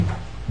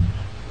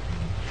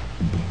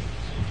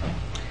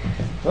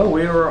Well,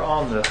 we are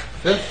on the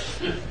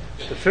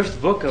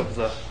fifth book of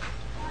the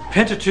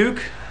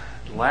Pentateuch,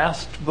 the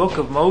last book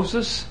of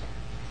Moses,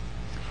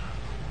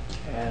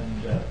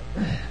 and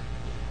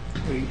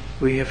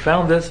we have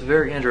found this a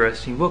very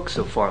interesting book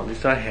so far. At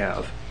least I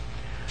have.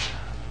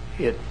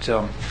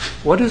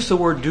 What does the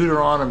word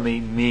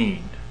Deuteronomy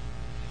mean?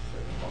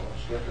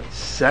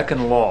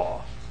 Second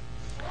law.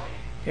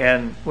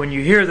 And when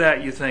you hear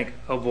that, you think,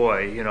 oh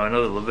boy,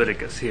 another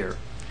Leviticus here.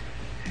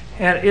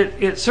 And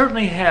it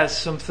certainly has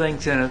some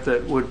things in it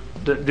that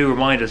do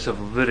remind us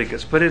of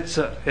Leviticus, but it's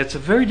a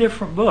very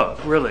different book,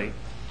 really.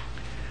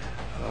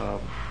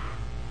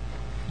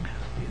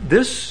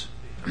 The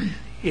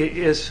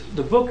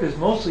book is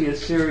mostly a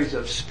series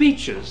of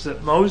speeches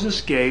that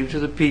Moses gave to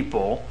the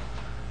people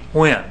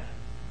when? Well,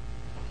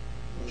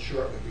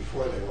 shortly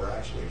before they were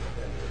actually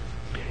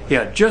entered.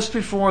 Yeah, just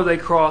before they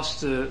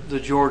crossed the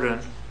Jordan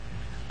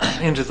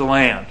into the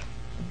land.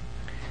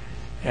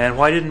 And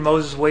why didn't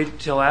Moses wait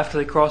until after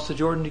they crossed the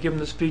Jordan to give them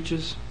the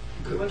speeches?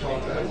 Couldn't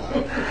talk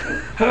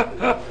that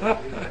loud.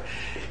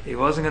 He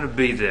wasn't going to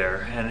be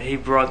there, and he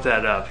brought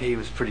that up. He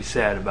was pretty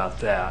sad about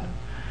that.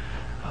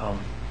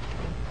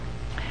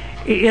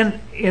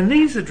 In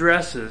these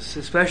addresses,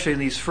 especially in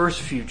these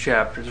first few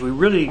chapters, we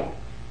really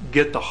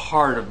get the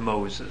heart of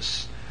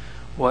Moses,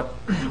 what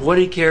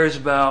he cares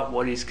about,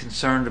 what he's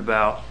concerned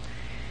about.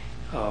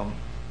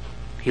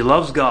 He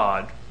loves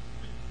God.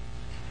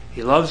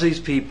 He loves these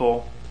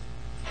people.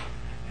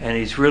 And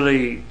he's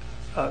really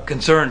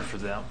concerned for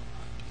them.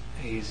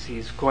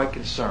 He's quite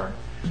concerned.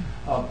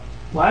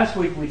 Last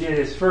week we did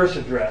his first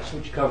address,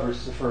 which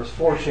covers the first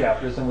 4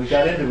 chapters, and we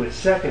got into his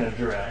second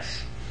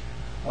address.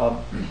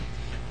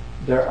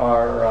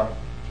 There's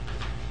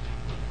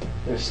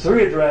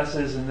 3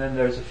 addresses, and then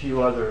there's a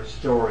few other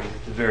stories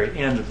at the very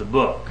end of the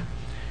book.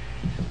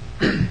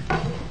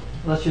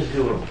 Let's just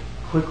do a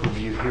quick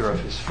review here of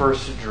his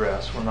first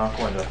address. We're not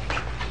going to.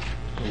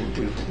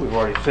 We've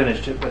already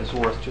finished it, but it's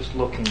worth just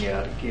looking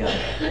at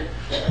again.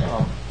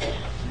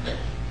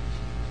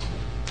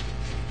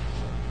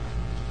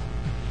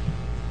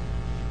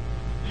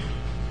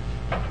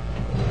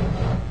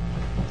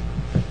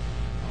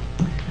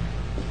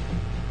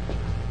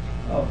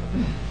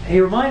 He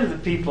reminded the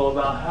people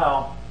about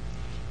how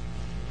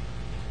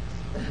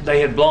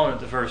they had blown it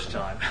the first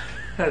time.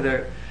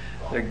 They're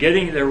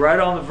right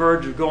on the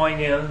verge of going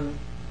in,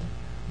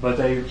 but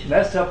they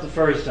messed up the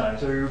first time.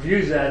 So he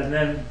reviews that, and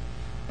then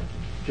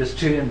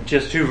in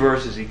just 2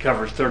 verses, he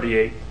covers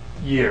 38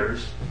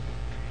 years.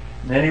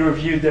 And then he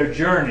reviewed their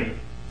journey.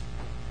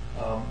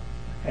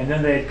 And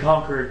then they had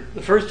conquered,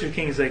 the first 2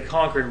 kings they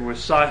conquered were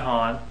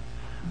Sihon,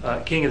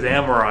 king of the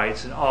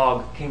Amorites, and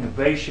Og, king of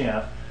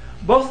Bashan.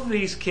 Both of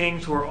these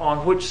kings were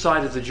on which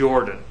side of the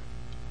Jordan?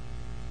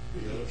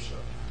 The other side,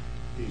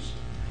 east.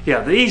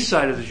 Yeah, the east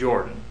side of the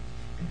Jordan.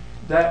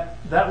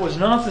 That was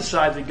not the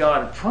side that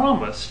God had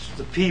promised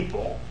the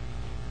people,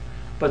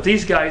 but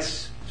these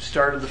guys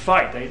started the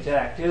fight. They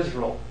attacked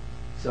Israel,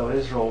 so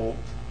Israel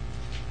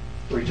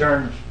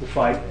returned the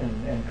fight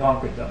and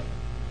conquered them.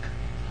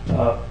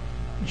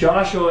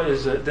 Joshua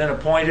is then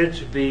appointed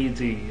to be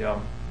the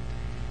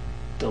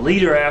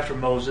leader after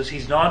Moses.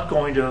 He's not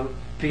going to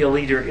be a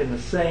leader in the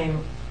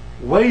same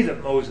way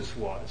that Moses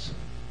was.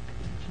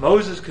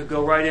 Moses could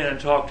go right in and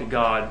talk to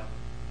God.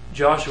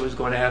 Joshua is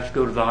going to have to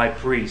go to the high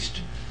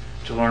priest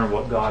to learn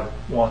what God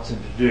wants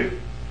him to do.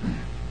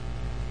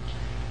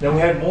 Then we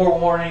had more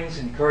warnings,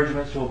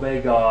 encouragements to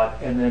obey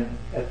God, and then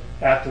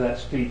after that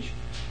speech,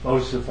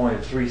 Moses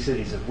appointed 3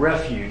 cities of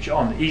refuge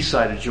on the east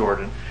side of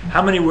Jordan.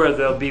 How many will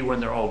there be when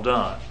they're all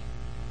done?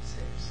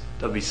 6.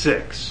 There'll be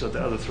 6. So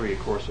the other 3, of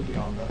course, will be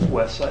on the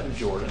west side of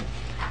Jordan.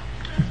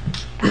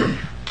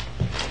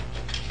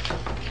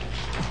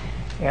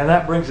 And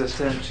that brings us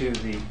then to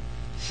the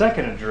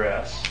second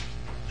address,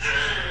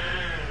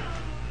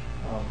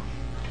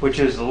 which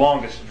is the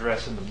longest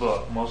address in the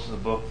book. Most of the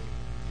book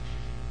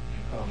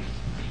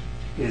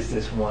is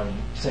this one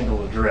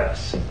single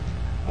address.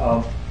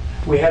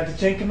 We have the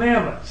 10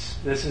 Commandments.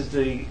 This is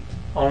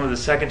only the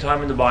second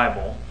time in the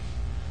Bible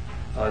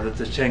that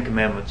the 10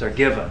 Commandments are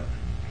given.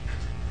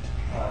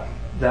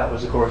 That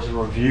was, of course, a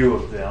review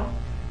of them.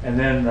 And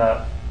then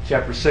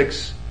chapter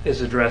 6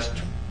 is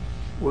addressed,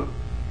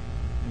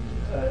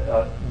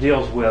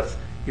 deals with,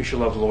 you shall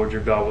love the Lord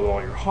your God with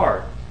all your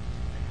heart.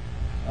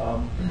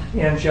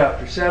 In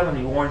chapter 7,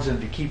 he warns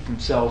them to keep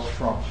themselves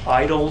from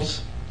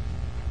idols.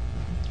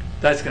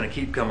 That's going to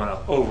keep coming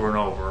up over and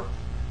over.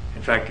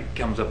 In fact, it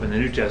comes up in the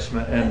New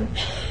Testament, and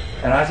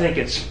I think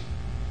it's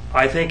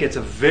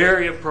a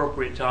very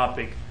appropriate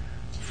topic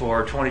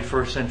for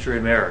 21st century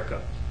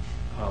America.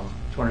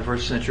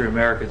 21st century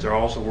Americans are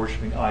also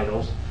worshiping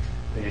idols.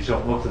 They just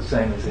don't look the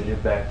same as they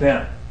did back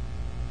then.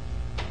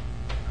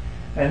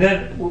 And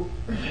then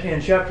in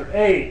chapter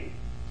 8,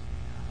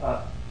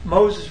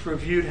 Moses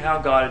reviewed how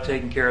God had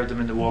taken care of them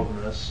in the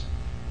wilderness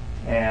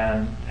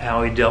and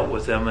how he dealt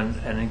with them,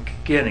 and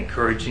again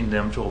encouraging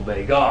them to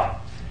obey God.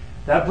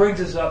 That brings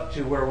us up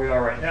to where we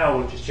are right now,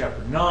 which is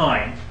chapter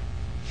 9.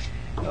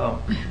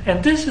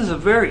 And this is a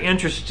very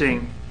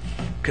interesting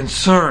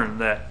concern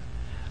that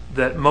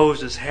that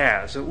Moses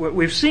has.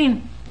 We've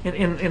seen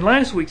in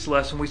last week's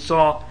lesson, we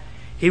saw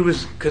he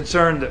was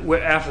concerned that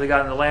after they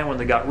got in the land, when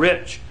they got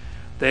rich,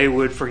 they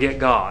would forget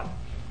God.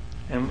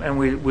 And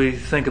we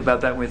think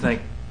about that and we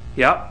think,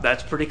 yeah,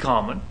 that's pretty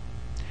common.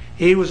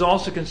 He was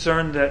also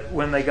concerned that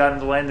when they got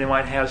into the land, they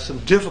might have some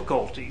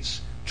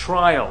difficulties,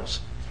 trials,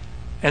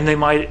 and they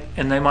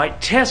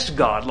might test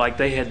God like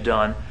they had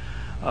done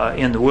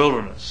in the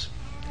wilderness.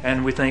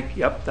 And we think,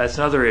 yep, that's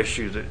another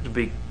issue to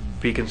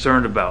be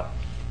concerned about.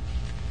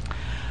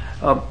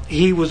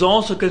 He was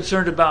also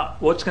concerned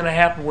about what's going to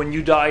happen when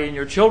you die and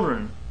your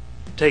children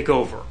take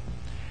over.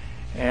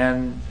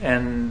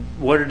 And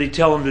what did he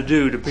tell them to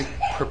do to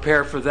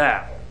prepare for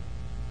that?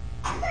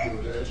 You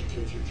would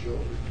educate your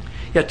children.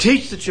 Yeah,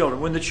 teach the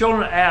children. When the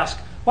children ask,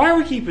 why are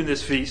we keeping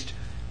this feast?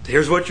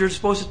 Here's what you're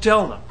supposed to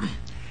tell them.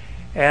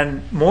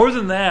 And more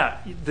than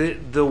that,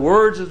 the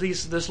words of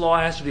this law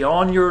has to be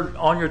on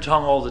your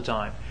tongue all the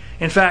time.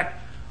 In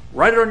fact,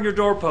 write it on your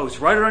doorposts,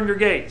 write it on your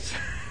gates,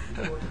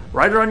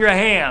 write it on your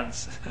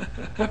hands,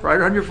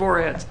 write it on your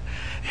foreheads.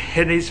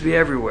 It needs to be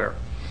everywhere.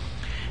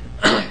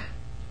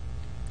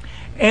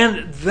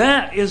 And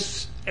that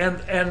is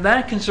and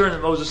that concern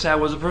that Moses had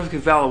was a perfectly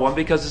valid one,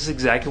 because it's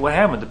exactly what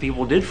happened. The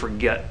people did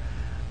forget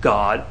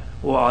God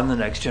on the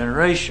next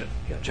generation.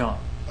 Yeah, John.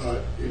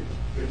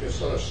 It is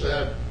sort of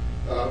sad.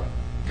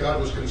 God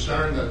was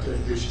concerned that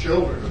these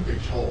children would be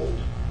told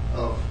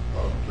of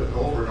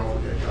over and over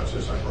again, God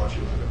says, I brought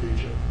you out of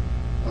Egypt.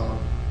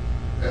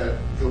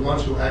 The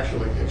ones who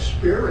actually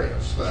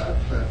experienced that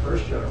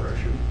first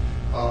generation,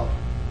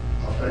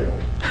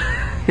 failed.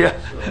 Yeah,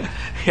 so.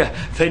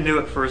 Yeah, they knew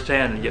it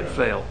firsthand and yet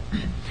failed.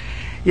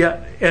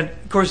 Yeah, and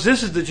of course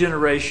this is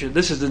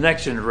the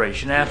next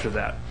generation after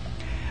that.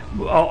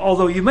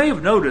 Although you may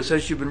have noticed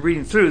as you've been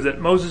reading through that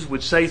Moses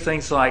would say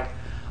things like,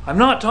 I'm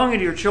not talking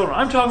to your children,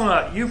 I'm talking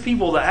about you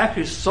people that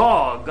actually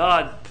saw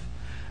God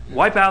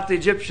wipe out the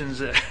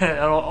Egyptians and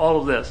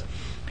all of this.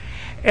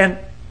 And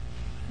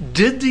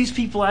did these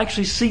people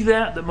actually see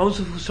that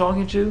Moses was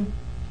talking to?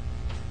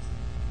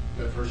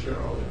 That first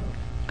generation?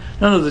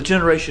 No, the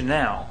generation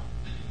now.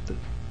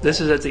 This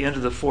is at the end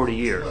of the 40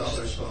 years. Well,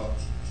 they saw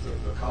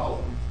the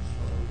column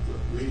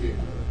leading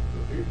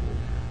the people.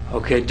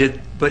 Okay,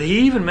 but he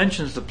even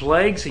mentions the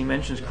plagues. He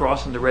mentions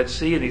crossing the Red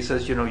Sea, and he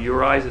says,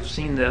 your eyes have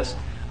seen this.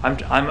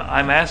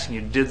 I'm asking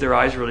you, did their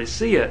eyes really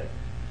see it?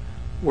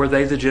 Were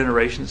they the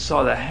generation that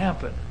saw that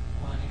happen?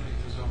 Well, anyway,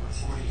 he was over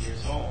 40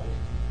 years old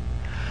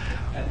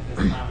at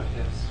the time of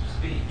his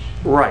speech.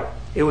 Right.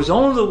 It was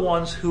only the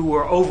ones who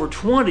were over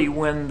 20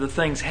 when the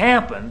things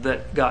happened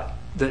that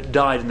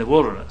died in the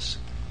wilderness.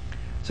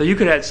 So you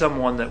could have had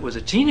someone that was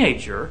a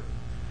teenager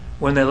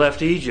when they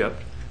left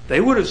Egypt.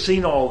 They would have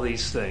seen all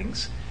these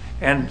things.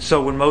 And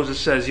so when Moses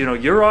says,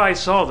 your eyes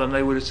saw them,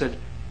 they would have said,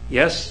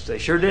 yes, they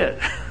sure did.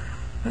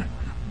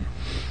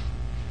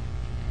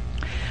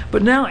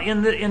 But now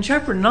in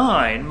chapter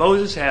 9,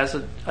 Moses has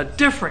a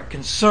different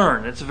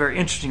concern. It's a very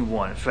interesting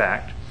one, in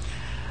fact.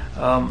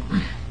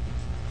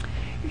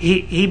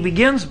 He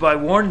begins by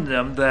warning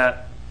them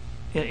that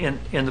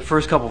in the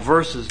first couple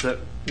verses that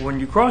when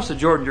you cross the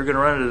Jordan, you're going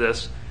to run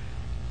into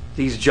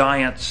these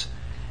giants,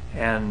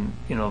 and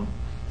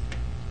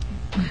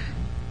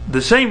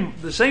the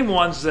same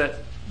ones that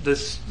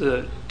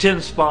the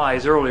 10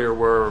 spies earlier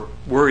were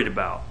worried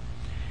about.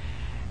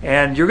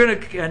 And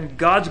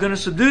God's going to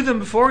subdue them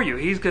before you.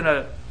 He's going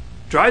to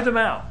drive them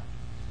out.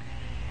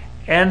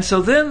 And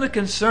so then the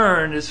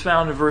concern is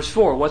found in verse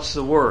 4. What's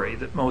the worry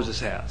that Moses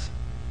has?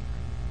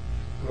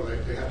 Well,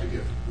 they have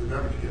to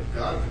remember to give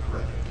God the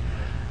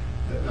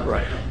credit.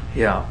 Right.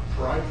 Yeah.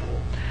 Prideful.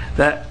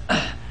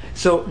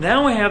 So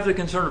now we have the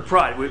concern of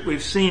pride.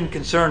 We've seen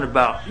concern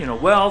about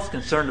wealth,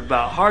 concern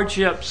about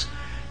hardships,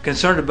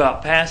 concerned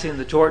about passing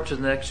the torch to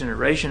the next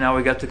generation. Now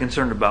we got the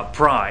concern about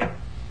pride.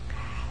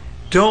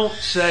 Don't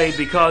say,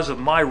 because of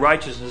my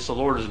righteousness the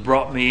Lord has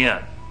brought me in.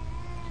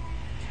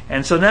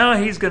 And so now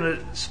he's going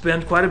to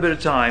spend quite a bit of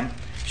time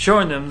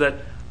showing them that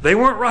they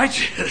weren't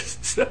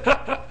righteous.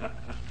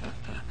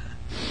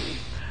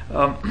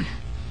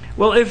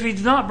 Well, if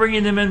he's not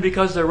bringing them in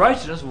because of their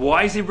righteousness,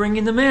 why is he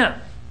bringing them in?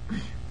 He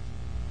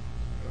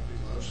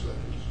loves them.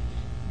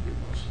 He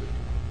wants to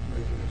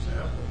make an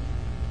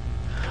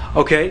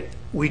example. Okay,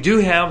 we do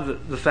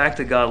have the fact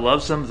that God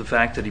loves them, the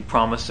fact that he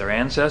promised their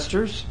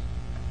ancestors.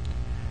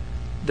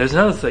 There's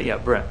another thing. Yeah,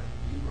 Brent.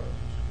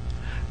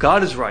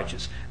 God is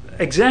righteous.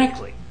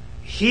 Exactly.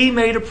 He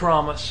made a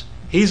promise.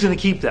 He's going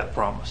to keep that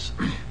promise.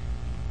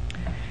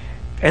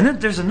 And then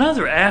there's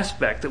another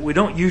aspect that we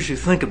don't usually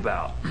think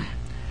about.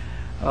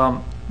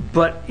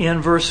 But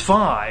in verse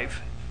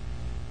 5,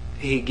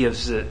 he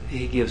gives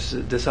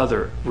this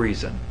other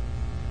reason.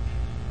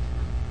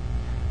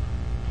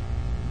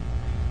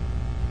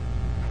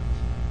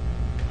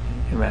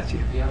 In Matthew.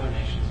 The other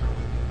nations are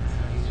wicked. So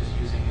he's just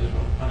using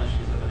Israel to punish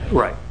these other nations.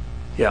 Right.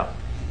 Yeah.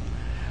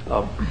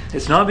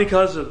 It's not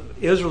because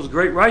of Israel's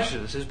great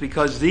righteousness. It's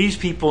because these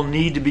people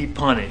need to be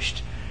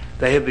punished.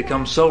 They have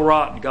become so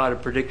rotten, God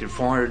had predicted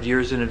 400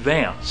 years in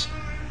advance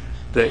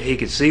that he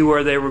could see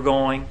where they were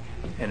going,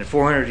 And in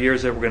 400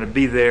 years they were going to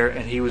be there,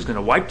 and he was going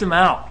to wipe them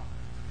out.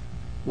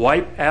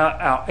 Wipe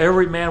out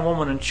every man,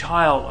 woman, and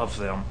child of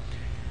them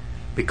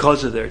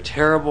because of their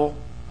terrible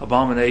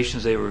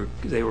abominations they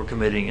were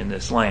committing in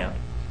this land.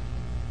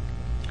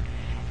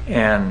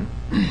 And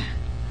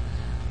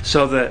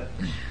so that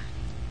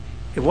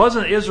it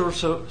wasn't Israel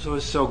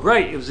so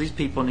great, it was these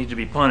people need to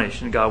be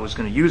punished, and God was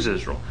going to use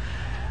Israel.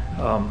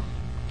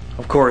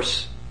 Of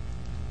course,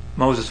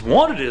 Moses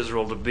wanted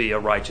Israel to be a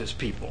righteous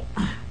people.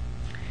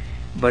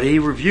 But he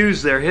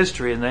reviews their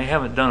history, and they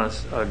haven't done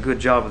a good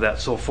job of that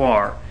so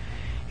far.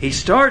 He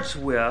starts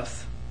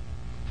with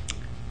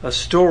a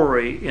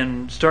story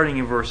starting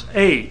in verse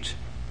 8.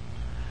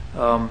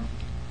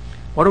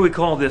 What do we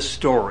call this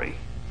story?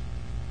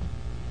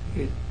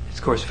 It's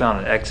of course found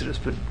in Exodus,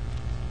 but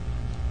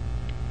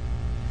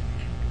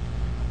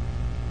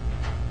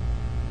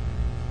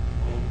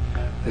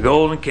the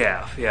golden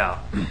calf, yeah.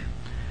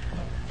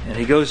 And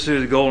he goes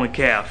through the golden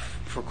calf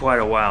for quite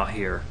a while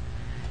here,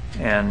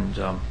 and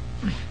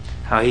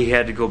how he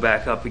had to go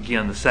back up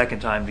again the second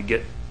time to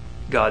get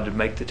God to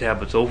make the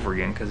tablets over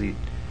again, because he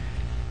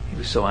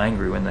was so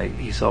angry when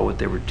he saw what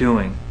they were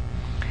doing.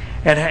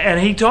 And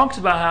he talks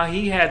about how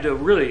he had to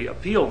really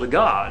appeal to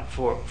God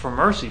for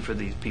mercy for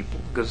these people,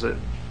 because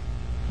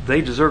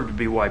they deserved to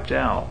be wiped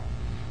out.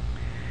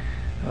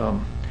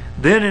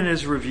 Then in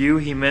his review,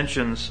 he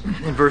mentions,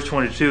 in verse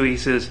 22,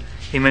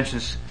 he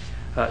mentions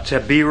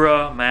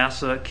Taberah,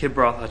 Massa,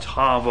 Kibroth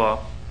Hattaavah.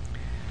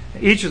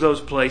 Each of those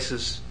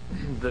places,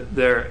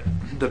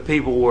 the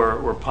people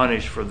were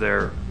punished for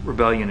their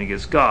rebellion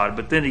against God.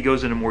 But then he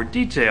goes into more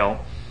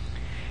detail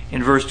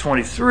in verse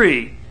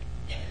 23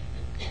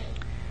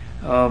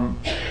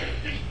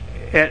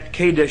 at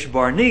Kadesh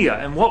Barnea.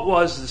 And what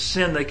was the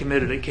sin they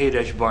committed at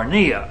Kadesh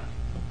Barnea?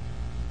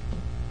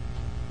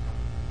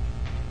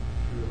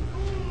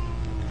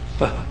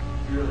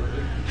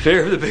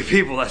 Fear of the big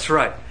people, that's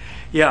right.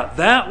 Yeah,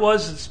 that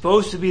was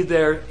supposed to be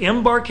their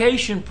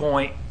embarkation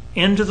point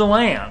into the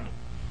land.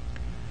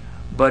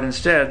 But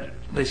instead,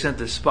 they sent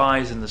the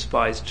spies, and the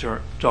spies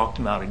talked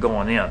them out of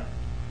going in.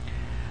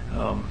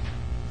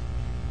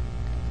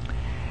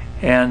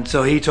 And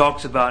so he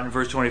talks about in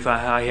verse 25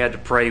 how he had to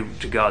pray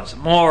to God some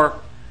more,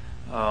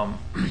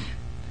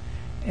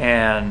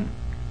 and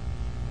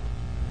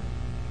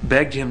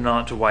begged him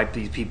not to wipe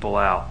these people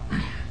out.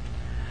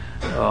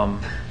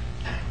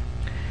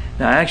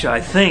 Now, actually,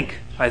 I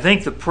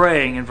think the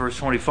praying in verse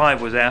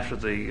 25 was after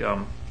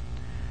the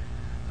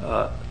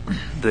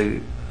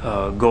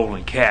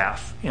golden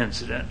calf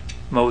incident.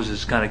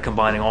 Moses kind of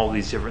combining all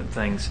these different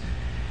things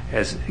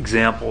as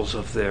examples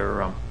of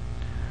their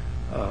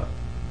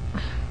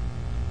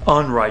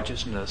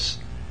unrighteousness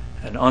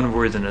and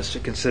unworthiness to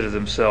consider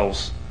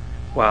themselves,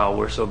 wow,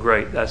 we're so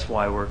great, that's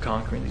why we're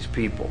conquering these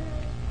people.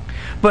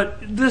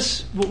 But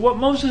what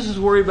Moses is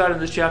worried about in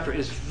this chapter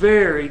is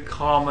very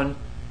common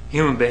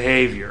human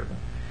behavior.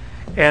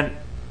 And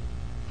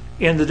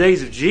in the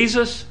days of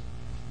Jesus,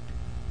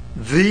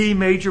 the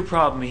major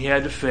problem he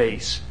had to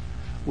face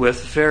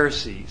with the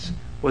Pharisees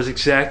was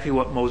exactly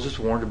what Moses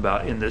warned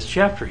about in this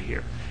chapter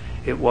here.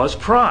 It was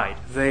pride.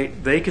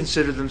 They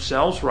considered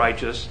themselves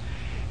righteous,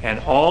 and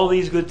all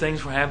these good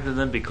things were happening to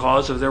them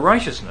because of their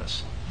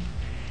righteousness.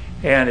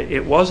 And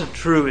it wasn't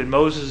true in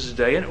Moses'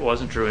 day, and it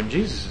wasn't true in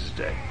Jesus'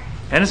 day.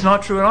 And it's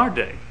not true in our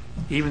day,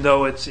 even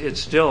though it's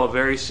still a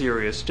very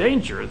serious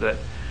danger that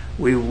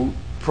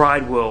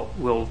pride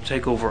will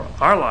take over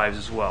our lives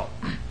as well.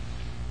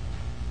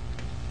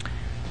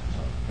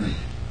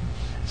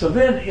 So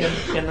then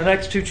in the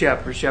next two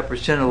chapters,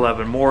 chapters 10 and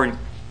 11,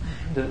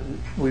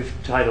 we've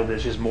titled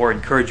this as More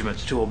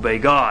Encouragements to Obey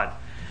God.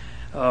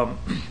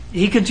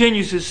 He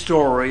continues his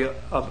story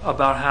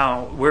about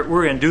how,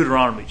 we're in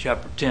Deuteronomy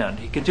chapter 10.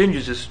 He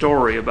continues his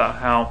story about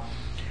how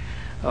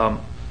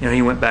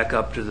he went back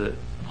up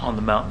on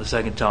the mountain the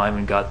second time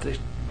and got the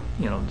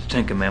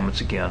Ten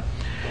Commandments again.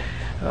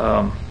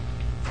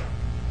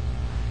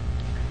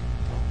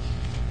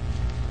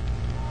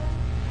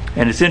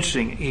 And it's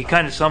interesting, he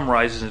kind of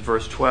summarizes in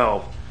verse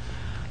 12.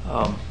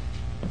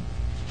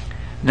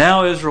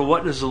 Now, Israel,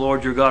 what does the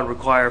Lord your God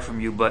require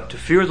from you but to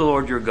fear the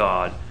Lord your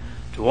God,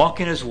 to walk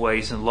in his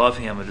ways and love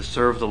him, and to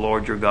serve the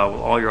Lord your God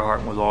with all your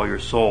heart and with all your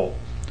soul?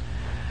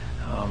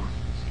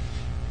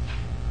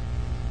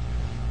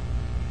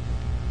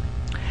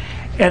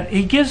 And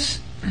he gives,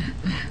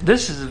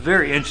 this is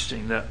very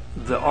interesting,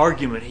 the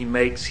argument he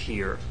makes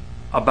here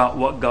about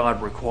what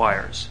God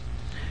requires.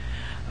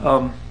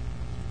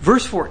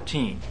 Verse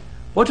 14,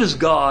 what does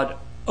God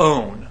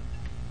own?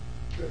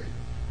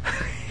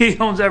 He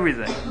owns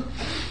everything.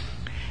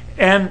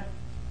 And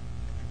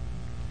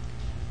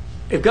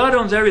if God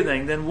owns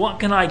everything, then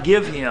what can I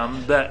give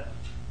him that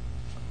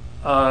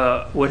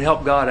would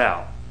help God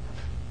out?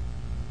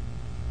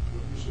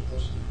 You're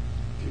supposed to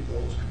keep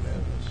all his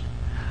commandments.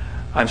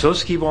 I'm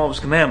supposed to keep all of his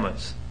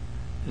commandments.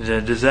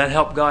 Does that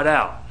help God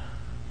out?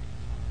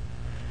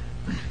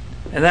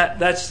 And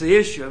that's the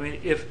issue. I mean,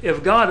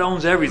 if God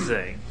owns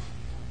everything,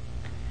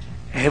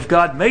 if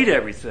God made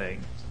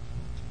everything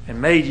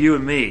and made you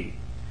and me,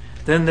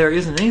 then there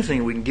isn't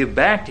anything we can give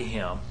back to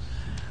him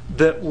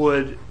that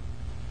would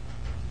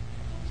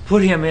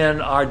put him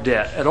in our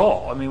debt at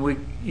all. I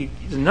mean,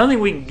 there's nothing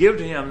we can give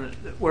to him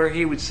where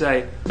he would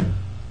say,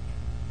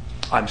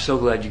 I'm so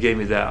glad you gave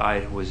me that.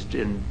 I was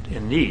in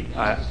need.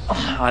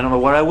 I don't know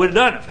what I would have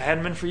done if it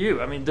hadn't been for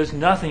you. I mean, there's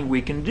nothing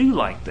we can do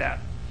like that.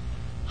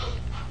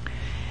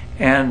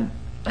 And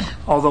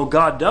although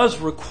God does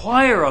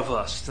require of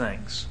us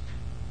things,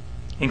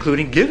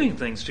 including giving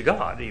things to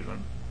God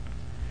even,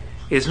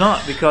 it's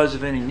not because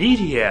of any need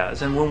he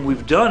has. And when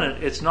we've done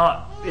it,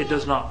 it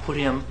does not put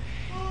him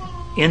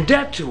in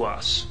debt to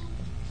us.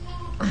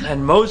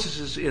 And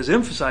Moses is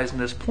emphasizing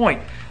this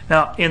point.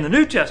 Now, in the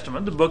New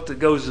Testament, the book that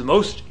goes the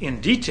most in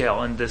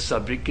detail in this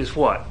subject is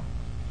what?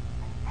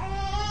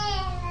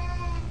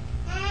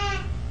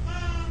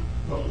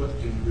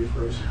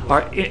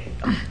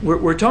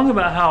 We're talking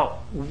about how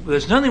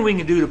there's nothing we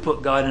can do to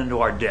put God into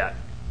our debt.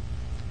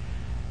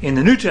 In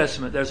the New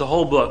Testament, there's a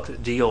whole book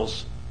that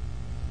deals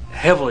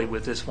heavily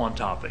with this one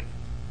topic.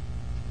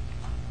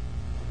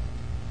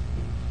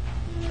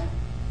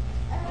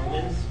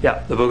 Romans?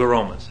 Yeah, the book of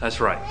Romans. That's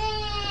right.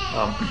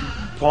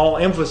 Paul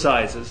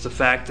emphasizes the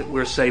fact that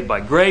we're saved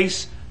by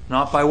grace,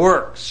 not by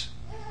works.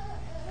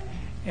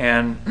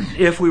 And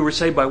if we were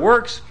saved by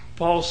works,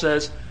 Paul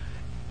says,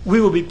 we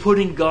will be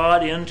putting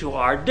God into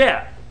our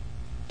debt.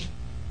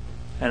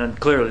 And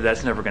clearly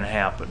that's never going to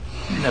happen.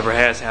 Never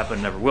has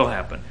happened, never will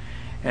happen.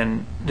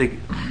 And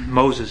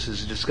Moses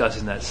is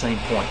discussing that same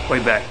point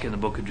way back in the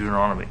book of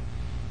Deuteronomy.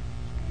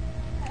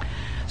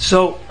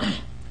 So,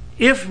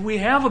 if we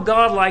have a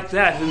God like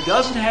that who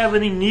doesn't have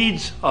any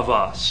needs of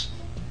us,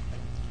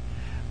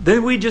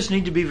 then we just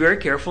need to be very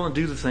careful and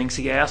do the things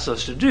he asks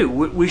us to do.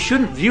 We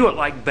shouldn't view it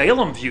like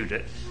Balaam viewed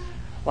it.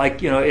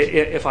 Like,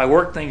 if I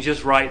work things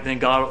just right, then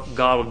God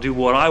will do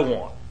what I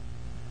want.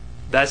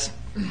 There's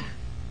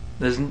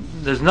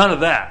none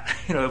of that.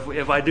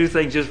 If I do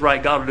things just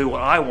right, God will do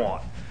what I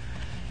want.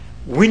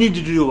 We need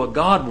to do what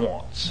God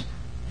wants.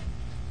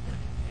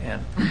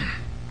 And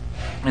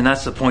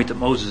that's the point that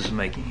Moses is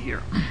making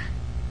here.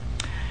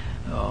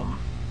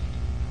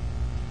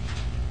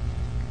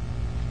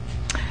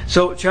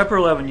 So, chapter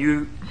 11,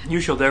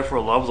 you shall therefore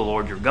love the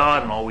Lord your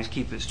God and always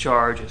keep his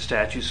charge, his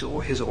statutes,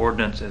 his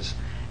ordinances,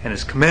 and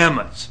his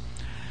commandments.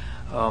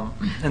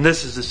 And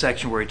this is the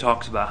section where he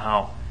talks about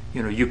how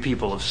you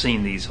people have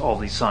seen all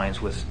these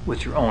signs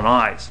with your own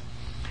eyes.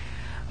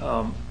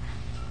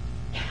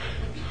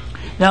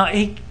 Now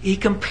he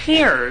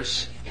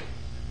compares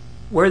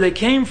where they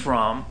came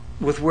from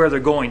with where they're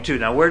going to.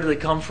 Now, where do they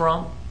come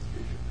from?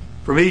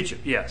 From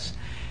Egypt, yes.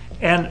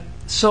 And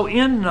so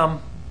in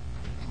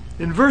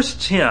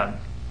verse 10,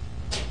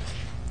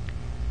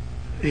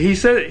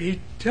 he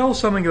tells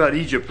something about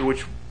Egypt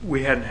which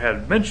we hadn't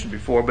had mentioned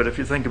before, but if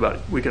you think about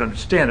it, we can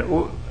understand it.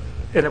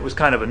 And it was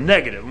kind of a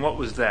negative. And what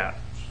was that?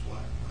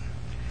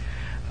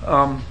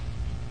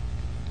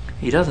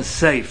 He doesn't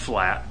say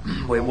flat.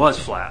 Well, it was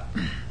flat.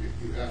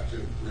 You have to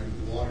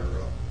bring water up.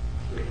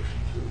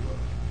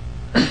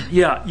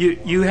 Yeah,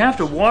 you have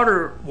to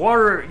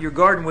water your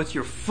garden with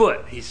your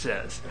foot, he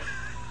says.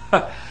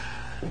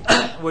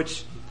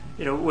 Which,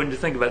 when you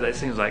think about that, it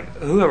seems like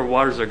whoever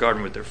waters their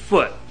garden with their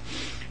foot,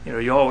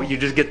 you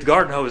just get the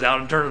garden hose out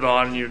and turn it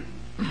on.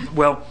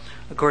 Well,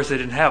 of course, they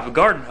didn't have the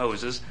garden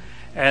hoses,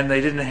 and they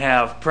didn't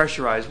have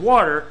pressurized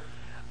water,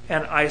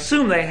 and I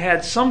assume they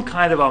had some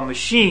kind of a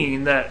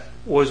machine that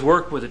was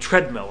worked with a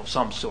treadmill of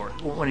some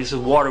sort. When he says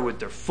water with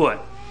their foot.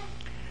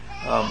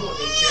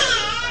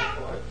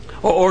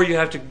 Or you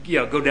have to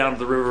go down to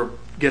the river,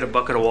 get a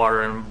bucket of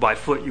water, and by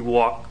foot you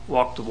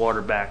walk the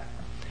water back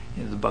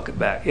into the bucket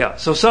back. Yeah.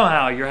 So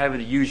somehow you're having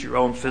to use your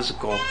own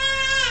physical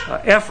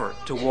effort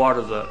to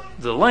water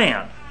the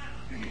land.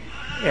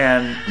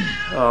 And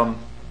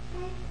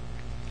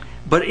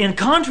but in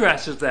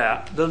contrast to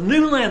that, the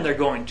new land they're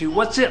going to,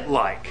 what's it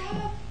like? It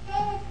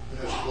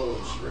has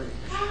flowing streams.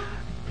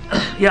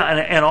 Yeah,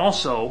 and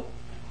also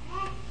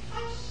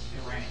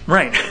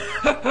rain.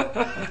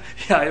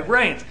 Yeah, it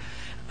rains.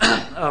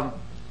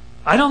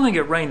 I don't think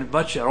it rained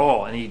much at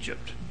all in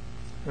Egypt.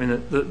 I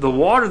mean, the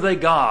water they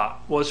got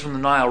was from the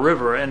Nile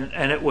River, and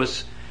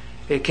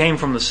it came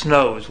from the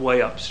snows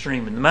way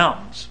upstream in the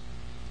mountains.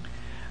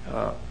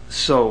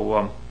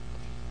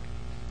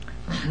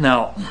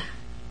 Now,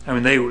 I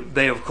mean,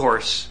 they of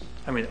course,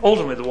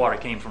 ultimately the water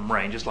came from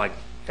rain, just like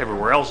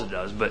everywhere else it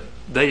does, but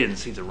they didn't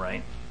see the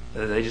rain.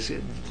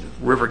 The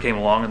river came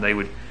along, and they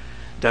would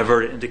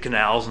divert it into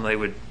canals, and they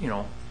would,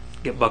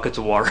 get buckets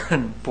of water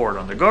and pour it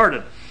on their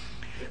garden.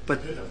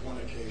 But they did have one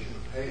occasion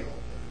of hail,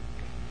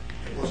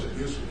 but it wasn't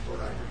useful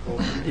for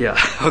agriculture. Yeah.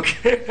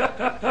 Okay.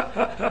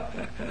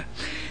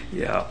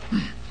 Yeah.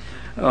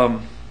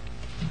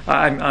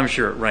 I'm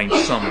sure it rains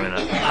some in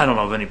it. I don't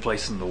know of any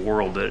place in the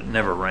world that it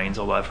never rains,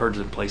 although I've heard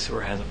of a place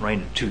where it hasn't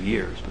rained in 2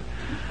 years.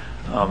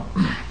 But,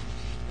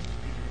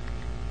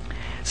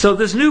 so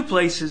this new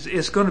place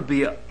is going to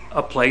be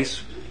a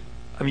place.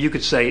 You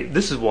could say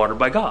this is watered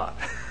by God.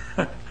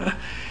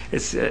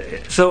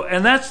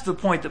 And that's the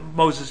point that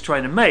Moses is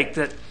trying to make,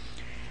 that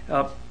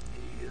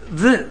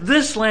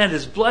this land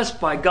is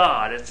blessed by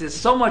God. It's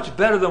so much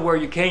better than where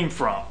you came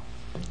from.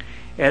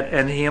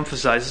 And he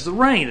emphasizes the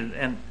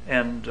rain.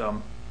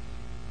 And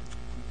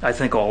I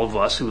think all of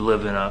us who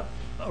live in a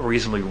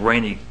reasonably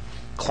rainy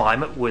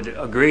climate would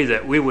agree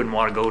that we wouldn't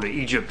want to go to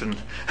Egypt and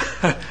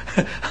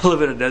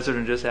live in a desert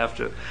and just have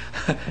to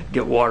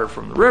get water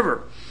from the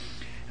river.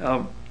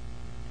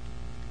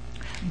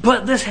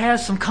 But this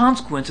has some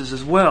consequences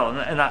as well,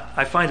 and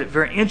I find it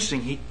very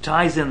interesting. He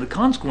ties in the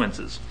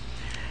consequences.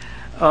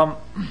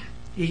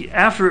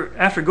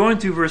 After going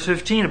through verse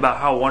 15 about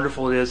how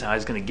wonderful it is, how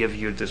he's going to give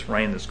you this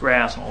rain, this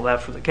grass, and all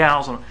that for the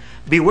cows, and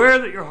beware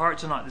that your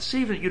hearts are not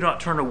deceived, that you do not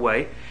turn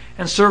away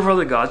and serve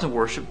other gods and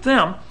worship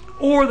them,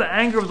 or the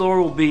anger of the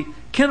Lord will be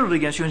kindled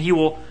against you, and he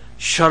will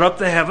shut up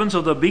the heavens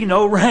so there'll be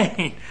no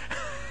rain.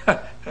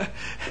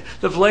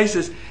 The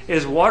place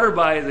is watered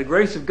by the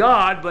grace of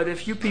God, but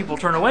if you people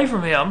turn away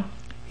from him,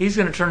 he's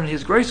going to turn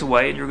his grace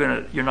away, and you're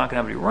not going to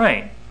have any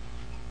rain.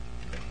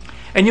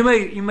 And you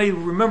may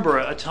remember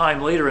a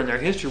time later in their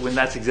history when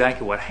that's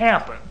exactly what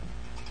happened.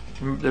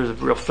 There's a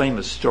real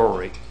famous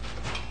story.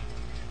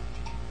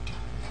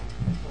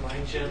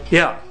 Elijah.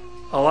 Yeah,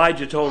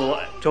 Elijah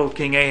told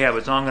King Ahab,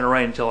 "It's not going to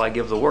rain until I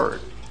give the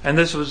word." And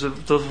this was the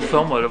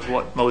fulfillment of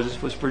what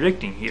Moses was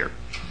predicting here.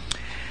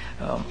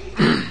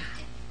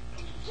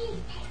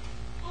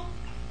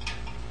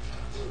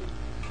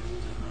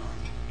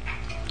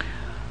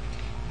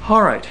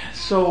 All right,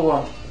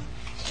 so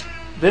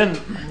then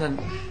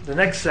the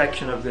next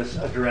section of this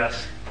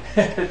address,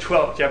 chapter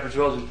 12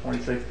 to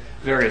 26,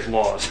 various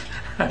laws.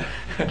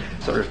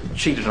 Sort of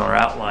cheated on our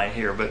outline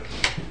here, but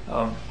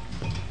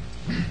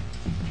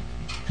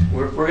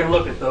we're going to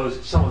look at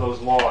some of those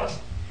laws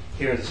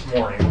here this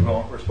morning.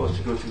 We're supposed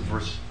to go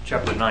through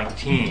chapter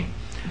 19,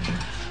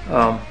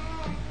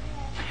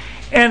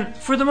 and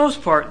for the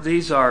most part,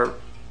 these are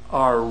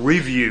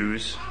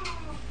reviews,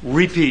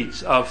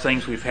 repeats of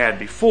things we've had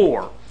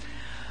before.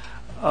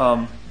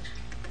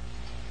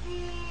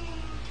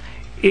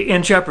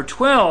 In chapter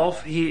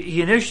 12,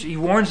 he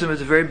warns them at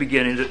the very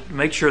beginning to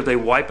make sure they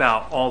wipe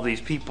out all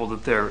these people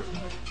that they're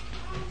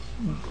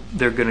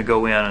going to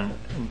go in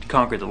and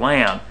conquer the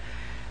land.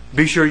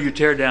 Be sure you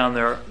tear down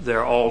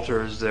their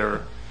altars,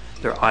 their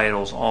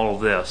idols, all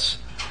of this.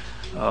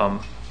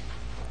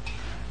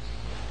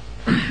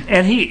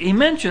 And he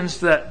mentions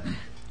that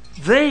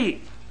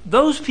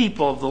those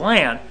people of the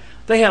land,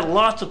 they had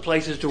lots of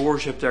places to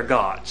worship their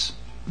gods.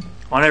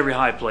 On every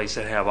high place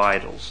they have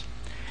idols.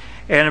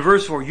 And in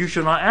verse 4, you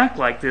shall not act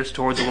like this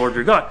towards the Lord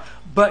your God,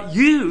 but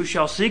you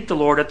shall seek the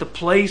Lord at the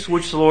place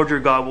which the Lord your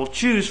God will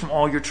choose from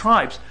all your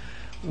tribes.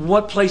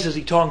 What place is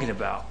he talking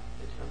about?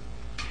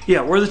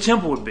 Yeah, where the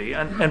temple would be.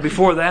 And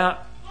before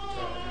that,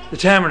 the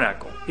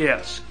tabernacle.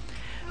 Yes.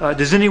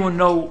 Does anyone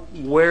know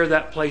where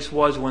that place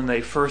was when they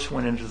first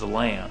went into the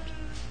land?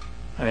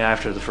 I mean,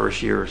 after the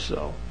first year or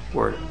so.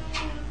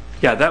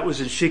 Yeah, that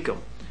was in Shechem.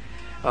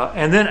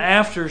 And then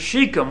after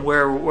Shechem,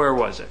 where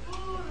was it?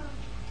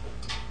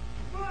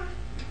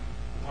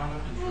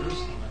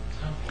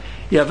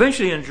 Yeah,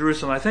 eventually in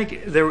Jerusalem. I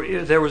think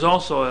there was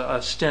also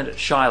a stint at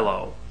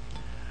Shiloh.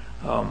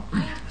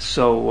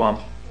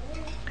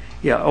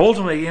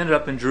 Ultimately he ended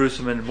up in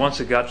Jerusalem, and once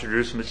it got to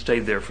Jerusalem, it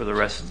stayed there for the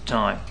rest of the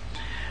time.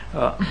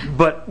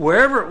 But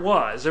wherever it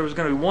was, there was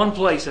going to be one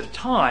place at a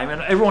time,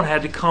 and everyone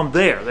had to come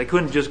there. They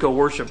couldn't just go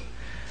worship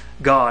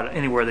God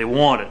anywhere they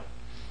wanted.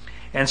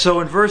 And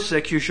so in verse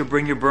 6, you shall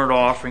bring your burnt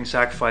offering,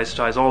 sacrifice,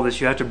 tithes, all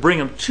this. You have to bring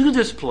them to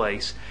this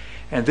place,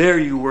 and there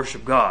you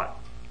worship God.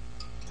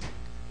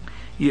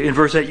 In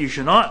verse 8, you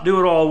shall not do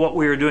at all what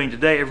we are doing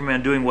today, every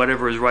man doing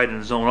whatever is right in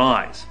his own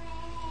eyes.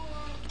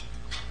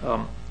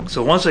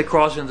 So once they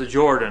cross into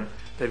Jordan,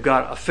 they've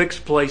got a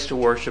fixed place to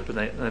worship, and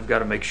they've got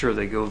to make sure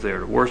they go there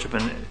to worship.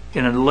 And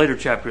in a later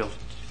chapter,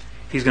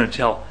 he's going to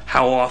tell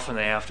how often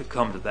they have to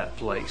come to that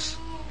place.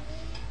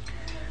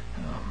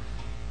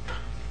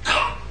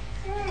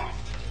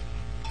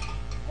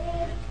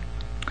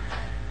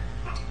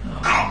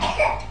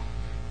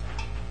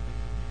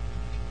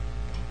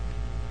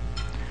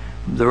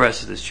 The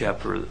rest of this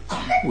chapter,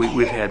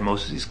 we've had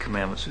most of these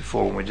commandments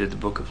before when we did the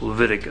book of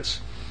Leviticus.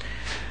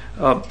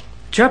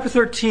 Chapter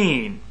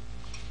 13,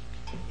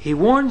 he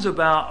warns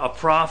about a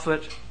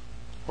prophet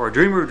or a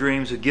dreamer of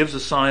dreams who gives a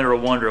sign or a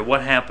wonder.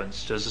 What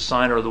happens? Does the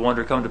sign or the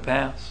wonder come to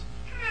pass?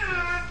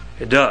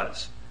 It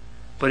does.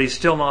 But he's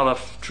still not a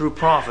true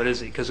prophet,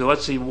 is he? Because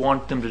what's he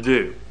want them to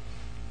do?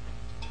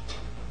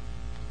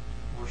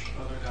 Worship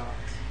other gods.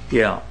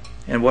 Yeah.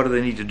 And what do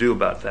they need to do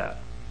about that?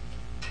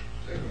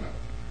 Take them out.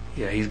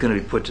 Yeah, he's going to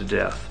be put to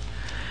death.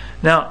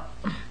 Now,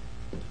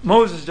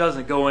 Moses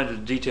doesn't go into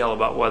detail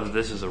about whether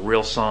this is a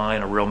real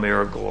sign, a real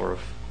miracle,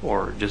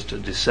 or just a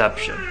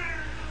deception.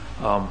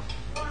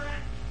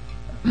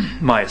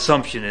 My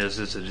assumption is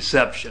it's a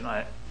deception.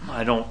 I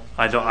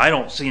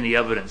don't see any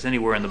evidence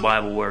anywhere in the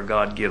Bible where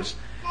God gives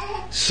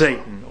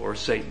Satan or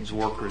Satan's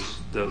workers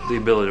the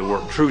ability to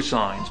work true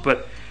signs.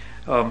 But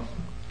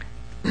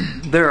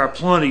there are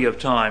plenty of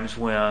times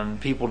when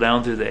people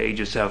down through the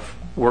ages have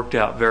worked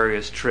out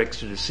various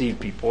tricks to deceive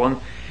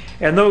people,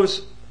 and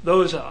those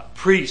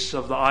priests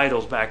of the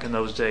idols back in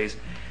those days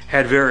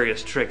had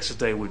various tricks that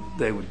they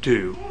would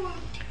do.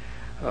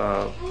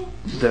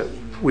 That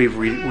we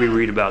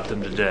read about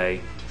them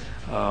today.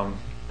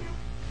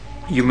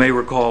 You may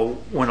recall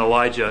when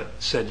Elijah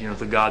said,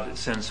 the God that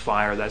sends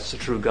fire, that's the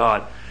true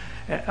God.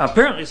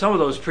 Apparently, some of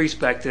those priests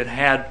back then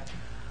had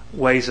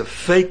ways of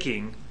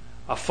faking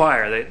a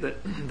fire.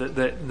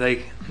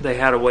 They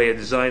had a way of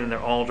designing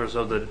their altar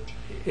so that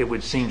it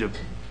would seem to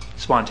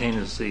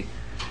spontaneously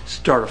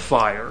start a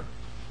fire,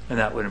 and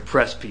that would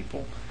impress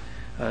people.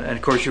 And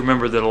of course, you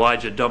remember that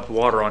Elijah dumped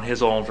water on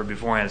his altar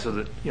beforehand, so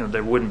that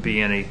there wouldn't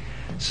be any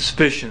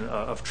suspicion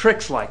of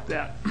tricks like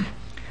that.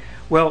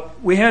 Well,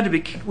 we have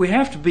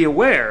to be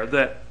aware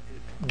that,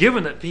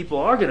 given that people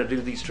are going to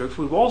do these tricks,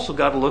 we've also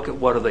got to look at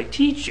what are they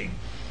teaching.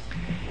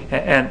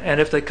 And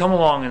if they come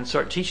along and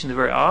start teaching the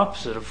very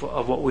opposite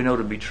of what we know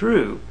to be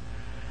true,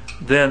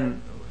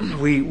 then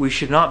we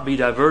should not be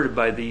diverted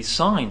by these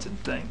signs and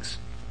things.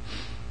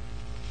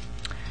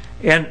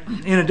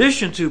 And in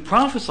addition to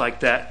prophets like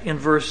that, in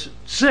verse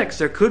 6,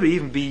 there could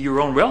even be your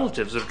own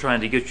relatives that are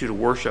trying to get you to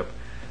worship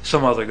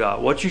some other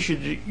god. What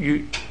should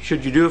you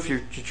do if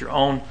it's your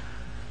own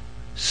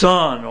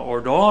son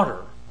or daughter?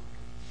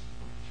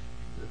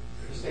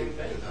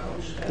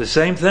 The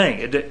same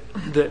thing.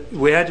 That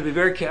we had to be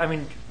very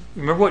careful.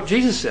 Remember what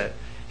Jesus said.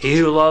 He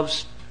who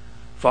loves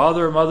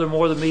father or mother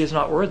more than me is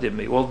not worthy of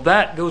me. Well,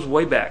 that goes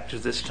way back to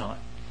this time.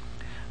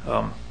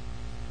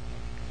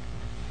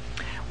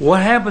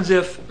 What happens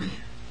if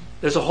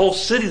there's a whole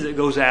city that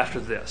goes after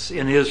this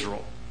in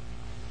Israel?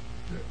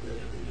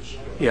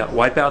 Yeah,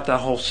 wipe out that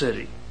whole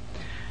city.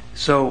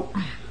 So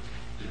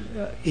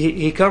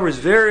he covers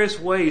various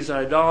ways that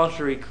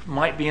idolatry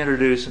might be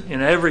introduced.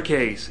 In every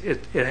case,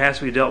 it has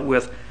to be dealt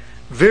with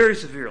very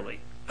severely.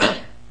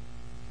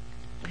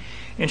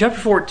 In chapter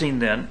 14,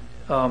 then,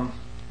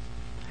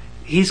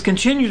 he's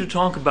continued to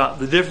talk about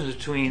the difference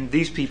between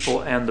these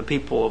people and the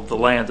people of the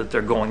land that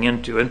they're going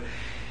into.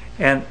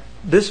 And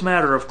this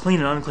matter of clean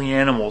and unclean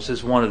animals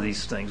is one of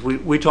these things.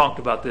 We talked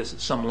about this at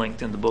some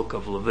length in the book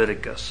of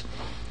Leviticus.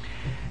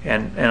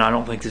 And I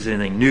don't think there's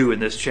anything new in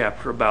this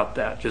chapter about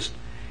that. Just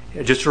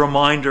a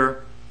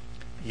reminder,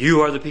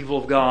 you are the people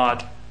of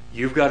God.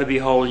 You've got to be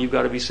holy. You've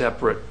got to be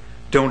separate.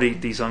 Don't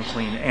eat these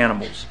unclean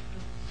animals.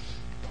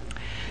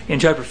 In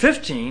chapter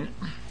 15,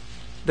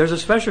 there's a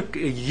special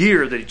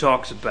year that he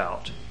talks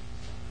about.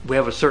 We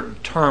have a certain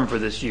term for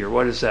this year.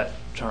 What is that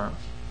term?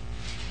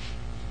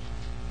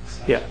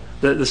 Yeah,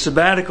 the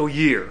sabbatical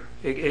year.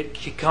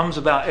 It comes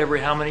about every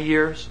how many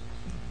years?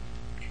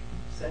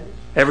 7.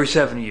 Every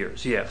 7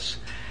 years, yes.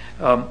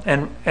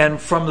 And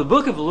from the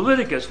book of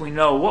Leviticus, we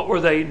know what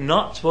were they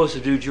not supposed to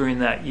do during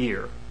that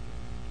year.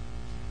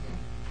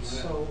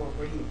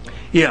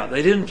 Yeah,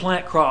 they didn't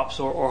plant crops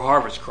or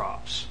harvest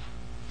crops.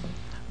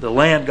 The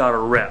land got a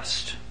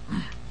rest.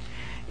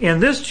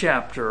 In this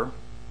chapter,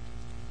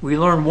 we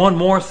learn one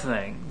more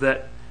thing,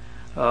 that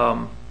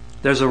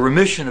there's a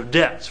remission of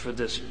debts for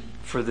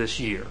this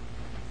year.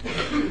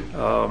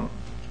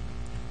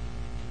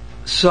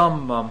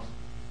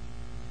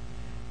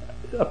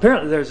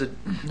 Apparently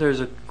there's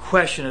a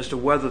question as to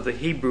whether the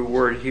Hebrew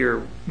word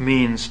here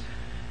means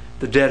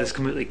the debt is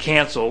completely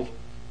canceled,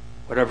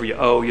 whatever you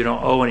owe, you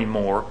don't owe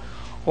anymore,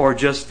 or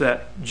just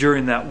that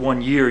during that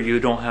 1 year you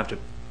don't have to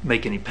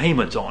make any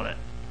payments on it.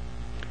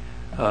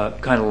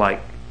 Kind of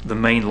like the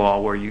Maine law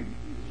where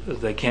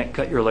they can't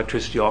cut your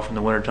electricity off in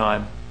the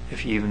wintertime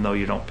even though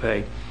you don't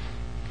pay.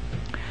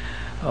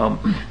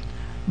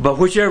 But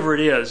whichever it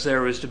is,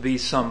 there is to be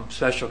some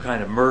special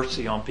kind of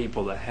mercy on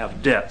people that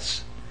have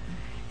debts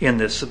in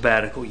this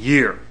sabbatical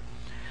year.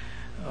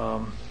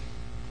 Now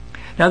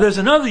there's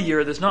another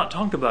year that's not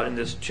talked about in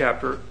this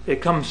chapter.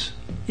 It comes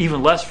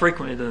even less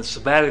frequently than the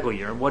sabbatical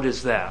year. And what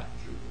is that?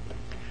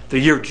 The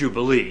year of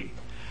Jubilee.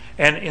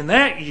 And in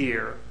that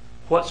year,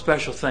 what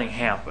special thing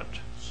happened?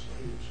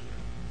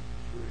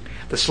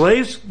 The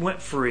slaves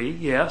went free,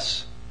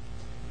 yes.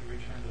 They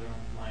returned to their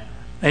own land.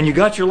 And you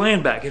got your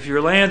land back. If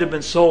your land had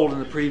been sold in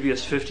the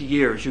previous 50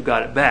 years, you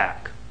got it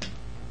back.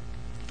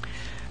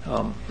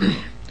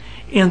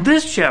 In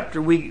this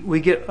chapter, we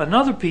get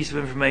another piece of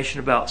information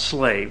about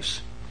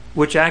slaves,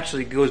 which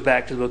actually goes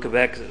back to the book of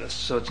Exodus.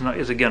 So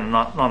it's again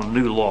not a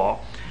new law.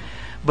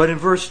 But in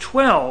verse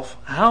 12,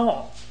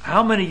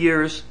 how many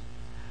years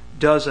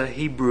does a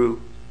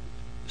Hebrew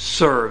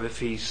serve if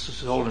he's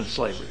sold into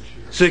slavery?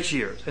 6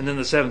 years. And then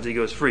the 7th he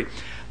goes free.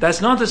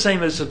 That's not the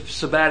same as a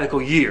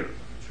sabbatical year.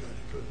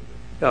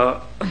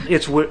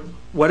 It's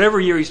whatever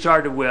year he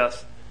started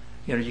with,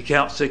 you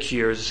count 6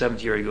 years, the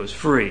 7th year he goes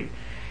free.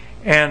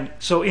 And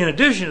so in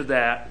addition to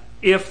that,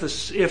 if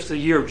the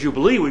year of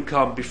Jubilee would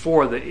come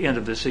before the end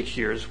of the 6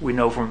 years, we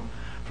know from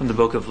the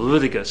book of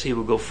Leviticus, he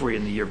will go free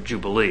in the year of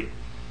Jubilee.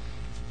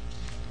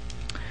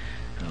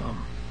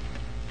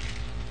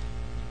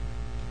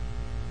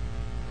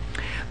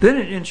 Then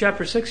in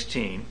chapter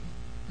 16,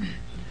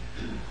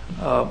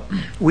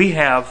 we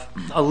have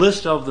a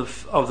list of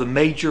the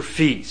major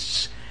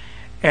feasts.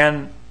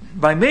 And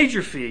by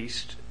major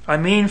feast, I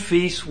mean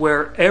feasts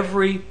where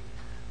every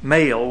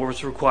male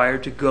was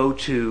required to go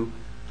to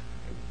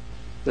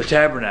the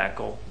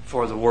tabernacle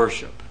for the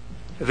worship.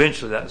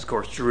 Eventually that was, of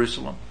course,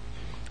 Jerusalem.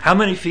 How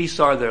many feasts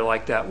are there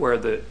like that where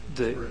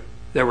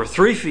there were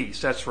 3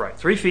 feasts, that's right,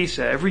 3 feasts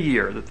every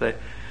year that the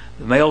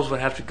males would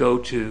have to go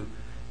to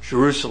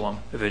Jerusalem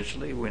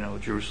eventually, we know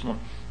Jerusalem,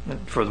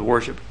 for the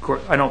worship. Of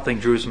course, I don't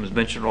think Jerusalem is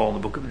mentioned at all in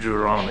the book of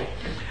Deuteronomy.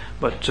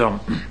 But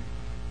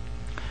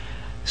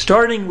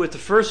starting with the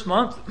first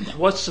month,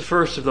 what's the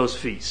first of those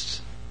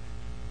feasts?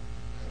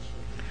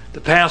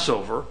 The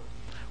Passover,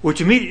 which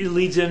immediately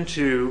leads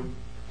into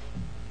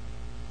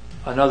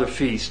another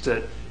feast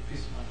that,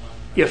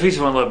 Feast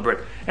of Unleavened Bread.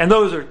 And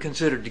those are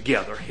considered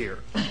together here.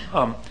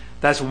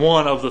 That's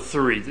one of the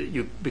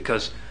 3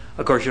 because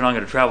of course you're not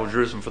going to travel to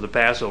Jerusalem for the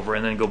Passover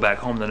and then go back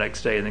home the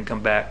next day and then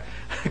come back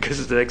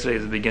because the next day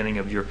is the beginning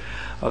of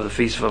the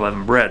Feast of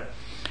Unleavened Bread.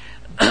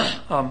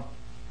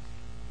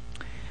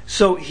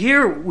 So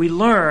here we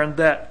learn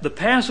that the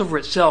Passover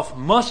itself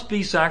must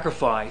be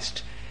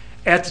sacrificed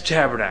at the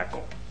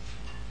tabernacle.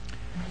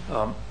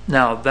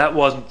 Now that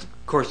wasn't,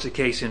 of course, the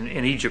case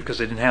in Egypt because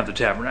they didn't have the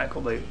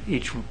tabernacle.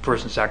 Each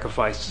person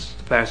sacrificed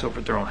the Passover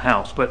at their own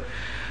house. But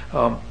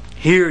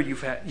here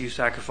you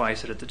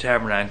sacrifice it at the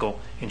tabernacle.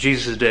 In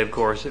Jesus' day, of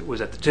course, it was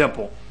at the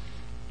temple.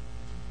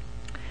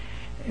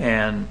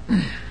 And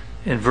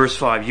in verse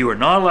 5, you are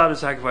not allowed to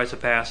sacrifice a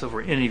Passover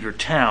in any of your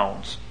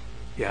towns.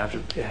 It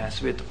has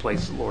to be at the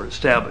place the Lord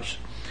established.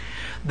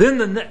 Then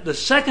the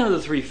second of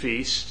the 3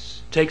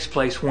 feasts takes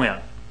place when?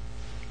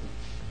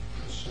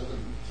 7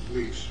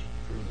 weeks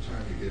from the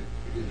time you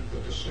begin to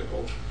put the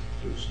sickle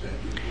to the stand.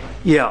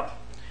 Yeah.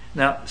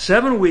 Now,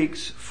 7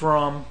 weeks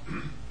from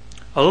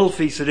a little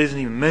feast that isn't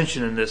even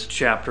mentioned in this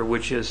chapter,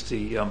 which is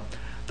the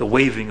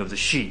waving of the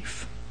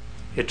sheaf.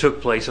 It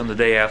took place on the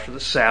day after the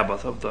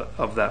Sabbath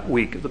of that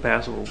week, of the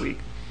Passover week.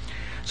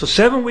 So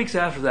 7 weeks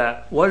after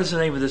that, what is the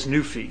name of this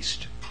new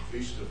feast?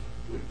 Feast of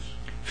Weeks.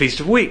 Feast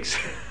of Weeks.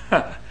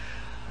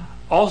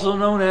 Also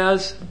known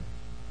as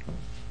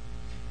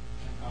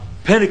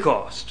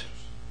Pentecost.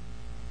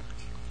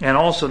 And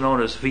also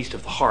known as Feast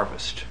of the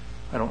Harvest.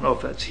 I don't know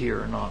if that's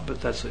here or not,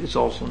 but it's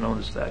also known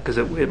as that because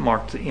it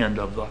marked the end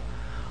of the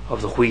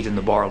wheat and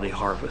the barley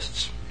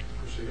harvests. Of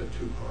course, they had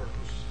 2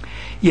 harvests.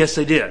 Yes,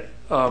 they did.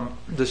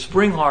 The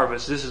spring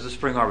harvest, this is the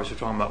spring harvest we're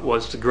talking about,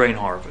 was the grain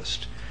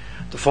harvest.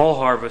 The fall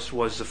harvest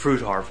was the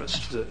fruit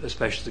harvest,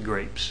 especially the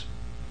grapes.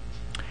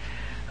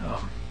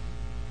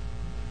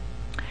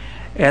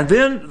 And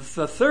then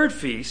the third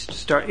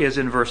feast is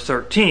in verse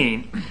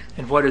 13.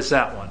 And what is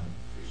that one?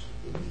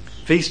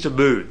 Feast of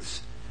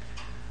Booths,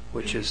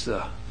 which is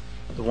the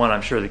one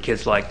I'm sure the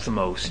kids liked the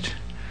most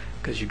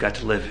because you got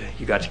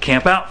to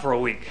camp out for a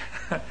week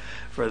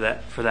for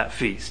that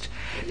feast.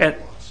 And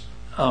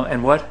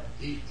what?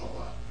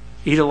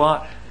 Eat a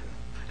lot.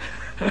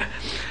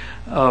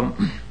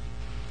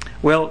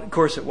 Well, of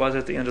course, it was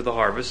at the end of the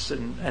harvest,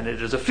 and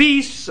it is a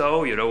feast. So,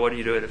 what do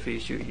you do at a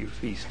feast? You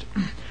feast.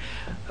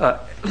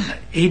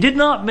 He did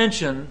not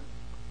mention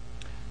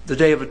the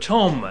Day of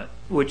Atonement,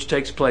 which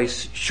takes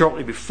place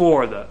shortly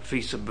before the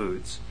Feast of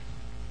Booths.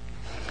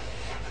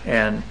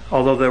 And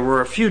although there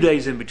were a few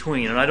days in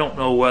between, and I don't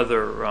know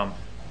whether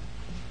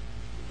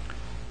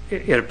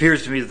it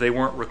appears to me that they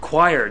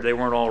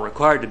weren't all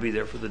required to be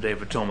there for the Day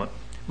of Atonement.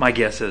 My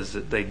guess is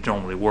that they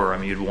normally were. I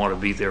mean, you'd want to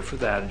be there for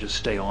that and just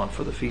stay on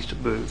for the Feast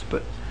of Booths.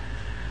 But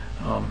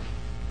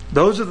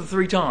those are the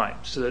 3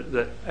 times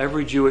that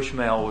every Jewish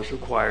male was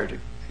required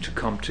to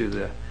come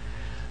to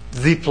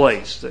the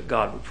place that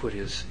God would put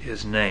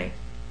His name.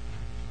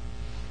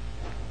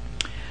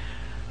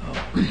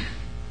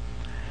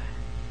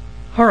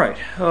 All right.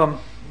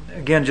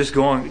 Again, just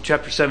going,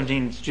 chapter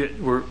 17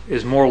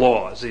 is more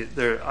laws.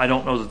 I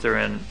don't know that they're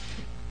in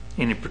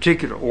any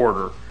particular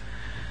order.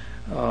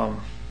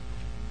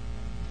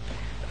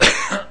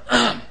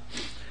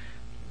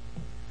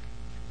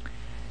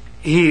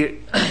 He,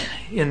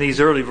 in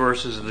these early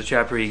verses of the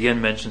chapter, he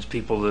again mentions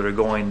people that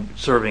are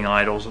serving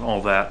idols and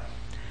all that,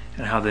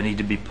 and how they need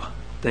to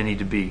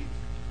be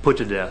put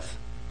to death.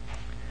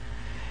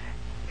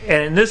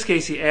 And in this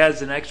case, he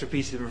adds an extra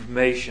piece of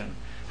information: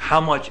 how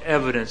much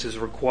evidence is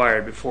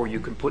required before you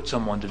can put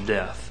someone to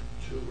death?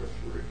 2 or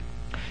 3.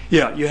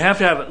 Yeah, you have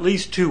to have at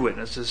least 2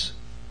 witnesses.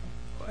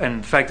 And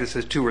in fact, it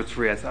says 2 or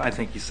 3. I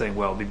think he's saying,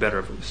 well, it'd be better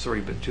if it was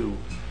 3, but 2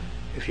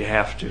 if you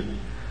have to.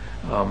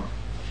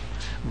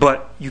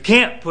 But you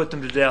can't put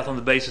them to death on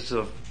the basis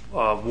of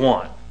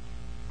 1.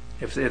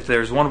 If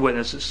there's 1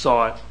 witness that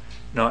saw it,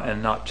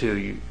 and not 2,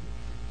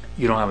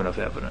 you don't have enough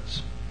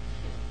evidence.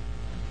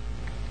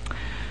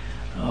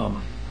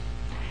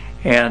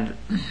 And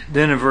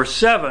then in verse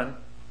 7,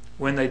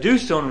 when they do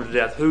stone them to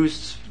death,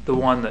 who's the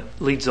one that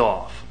leads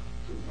off?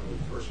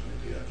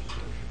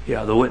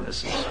 Yeah, the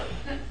witnesses.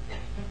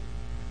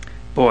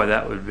 Boy,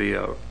 that would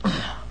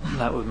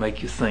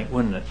make you think,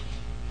 wouldn't it?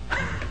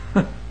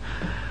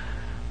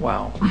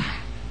 Wow.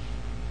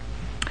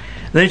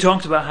 Then he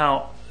talks about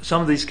how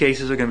some of these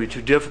cases are going to be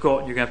too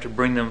difficult. You're going to have to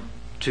bring them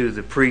to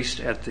the priest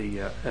at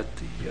the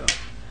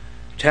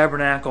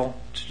tabernacle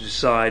to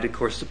decide. Of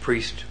course, the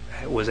priest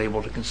was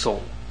able to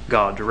consult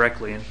God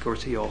directly, and of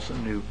course he also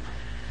knew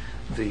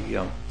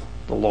the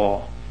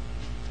law.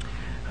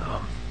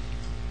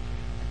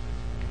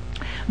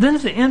 Then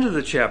at the end of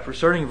the chapter,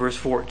 starting in verse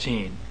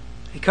 14,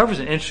 he covers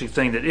an interesting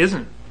thing that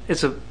isn't.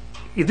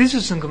 These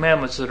are some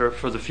commandments that are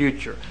for the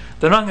future.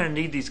 They're not going to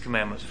need these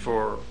commandments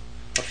for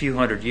a few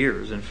hundred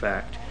years, in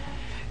fact.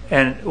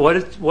 And what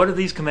are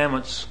these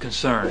commandments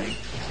concerning?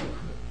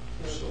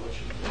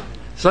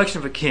 Selection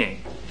of a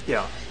king.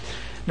 Yeah.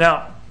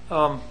 Now,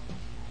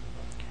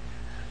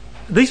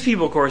 these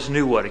people, of course,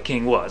 knew what a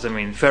king was. I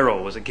mean,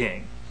 Pharaoh was a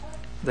king.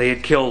 They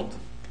had killed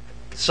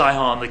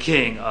Sihon, the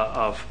king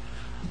of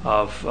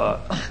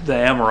the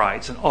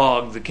Amorites, and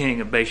Og, the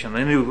king of Bashan.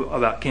 They knew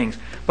about kings,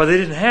 but they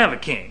didn't have a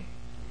king.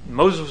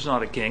 Moses was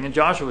not a king, and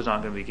Joshua was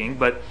not going to be king.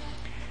 But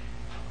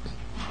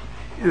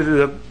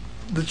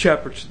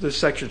the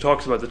section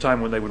talks about the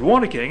time when they would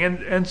want a king,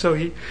 and so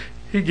he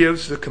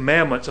gives the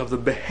commandments of the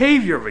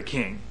behavior of a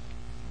king.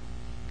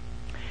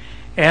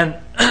 And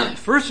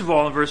first of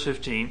all, in verse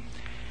 15,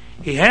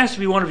 he has to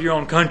be one of your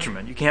own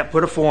countrymen. You can't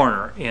put a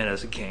foreigner in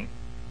as a king.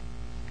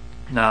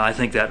 Now, I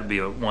think that would be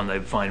one they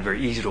would find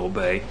very easy to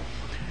obey.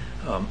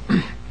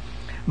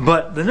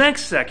 But the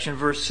next section,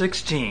 verse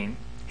 16,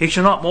 he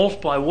shall not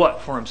multiply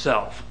what for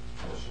himself?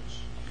 Horses.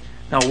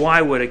 Now,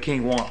 why would a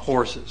king want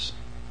horses?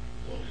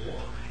 War.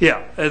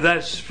 Yeah,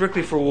 that's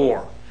strictly for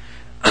war.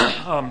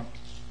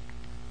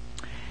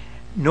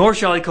 Nor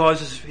shall he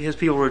cause his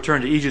people to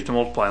return to Egypt to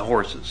multiply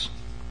horses,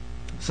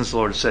 since the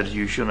Lord has said to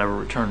you, shall never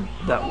return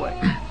that way.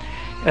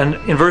 And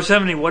in verse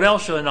 17, what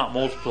else shall he not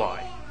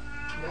multiply?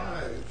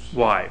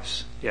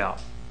 Wives, yeah.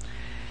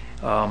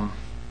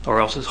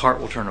 Or else his heart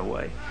will turn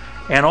away.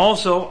 And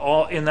also,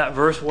 all in that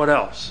verse, what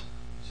else?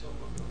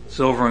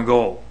 Silver and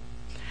gold.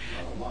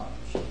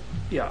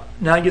 Yeah.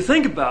 Now you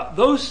think about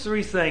those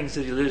three things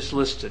that he just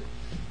listed.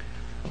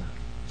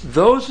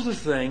 Those are the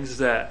things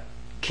that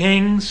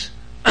kings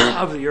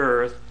of the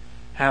earth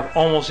have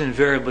almost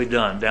invariably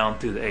done down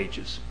through the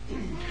ages.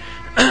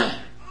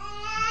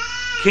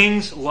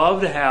 Kings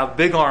love to have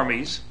big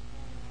armies,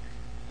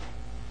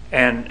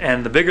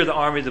 and the bigger the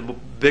army, the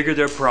bigger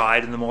their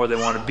pride, and the more they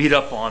want to beat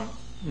up on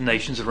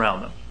nations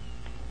around them.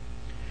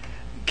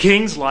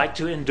 Kings like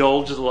to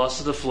indulge the lust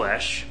of the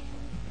flesh,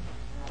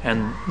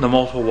 and the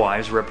multiple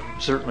wives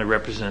certainly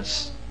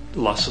represents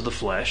the lust of the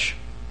flesh.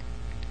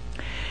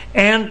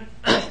 And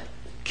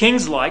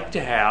kings like to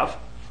have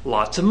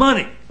lots of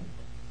money,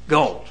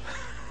 gold.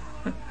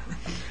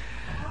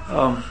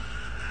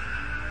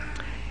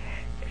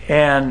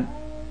 And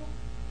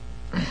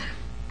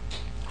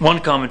one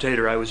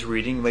commentator I was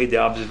reading made the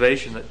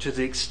observation that to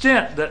the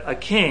extent that a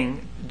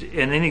king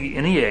in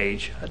any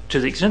age, to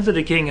the extent that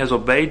a king has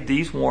obeyed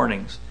these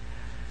warnings,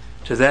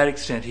 to that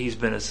extent he's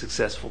been a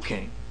successful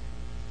king.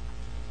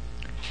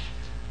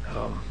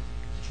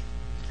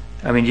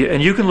 And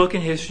you can look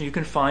in history, you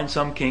can find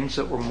some kings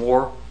that were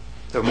more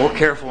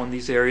careful in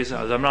these areas.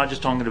 I'm not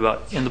just talking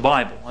about in the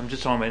Bible. I'm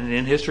just talking about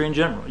in history in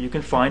general. You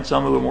can find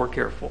some who are more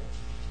careful.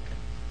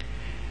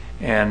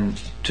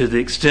 And to the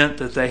extent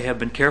that they have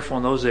been careful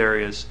in those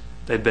areas,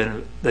 they've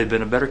been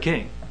a better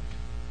king.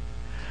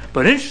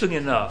 But interestingly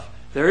enough,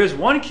 there is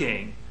one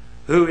king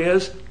who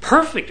is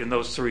perfect in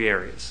those three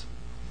areas.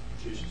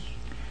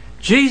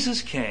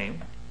 Jesus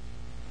came,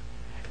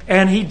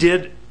 and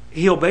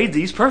he obeyed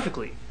these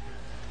perfectly.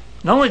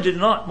 Not only did he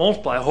not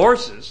multiply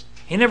horses,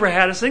 he never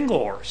had a single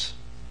horse.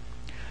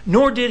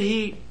 Nor did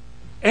he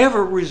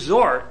ever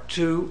resort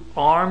to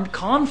armed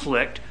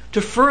conflict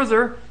to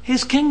further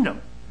his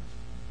kingdom.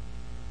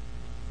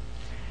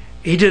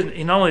 He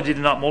not only did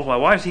he not multiply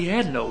wives, he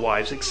had no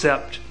wives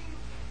except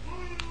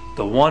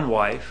the one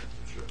wife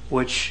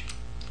which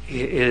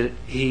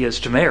he is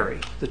to marry,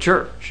 the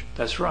church.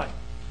 That's right.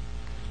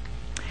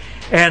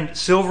 And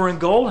silver and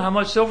gold, how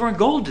much silver and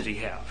gold did he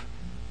have?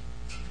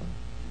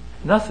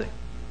 Nothing.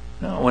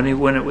 No, when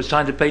it was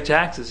time to pay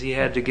taxes, he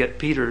had to get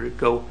Peter to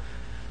go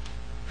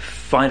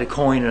find a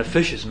coin in a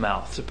fish's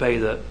mouth to pay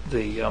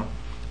the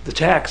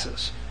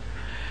taxes.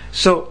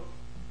 So,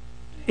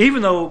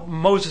 even though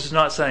Moses is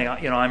not saying,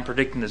 I'm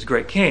predicting this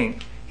great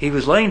king, he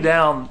was laying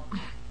down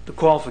the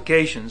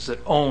qualifications that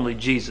only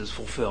Jesus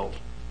fulfilled.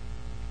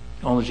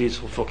 Only Jesus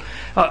fulfilled.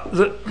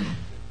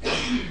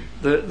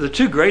 The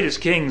two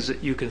greatest kings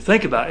that you can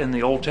think about in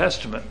the Old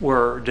Testament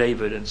were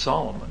David and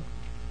Solomon.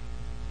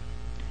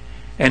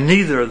 And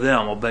neither of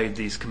them obeyed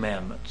these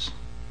commandments.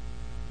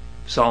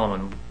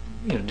 Solomon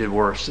did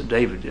worse than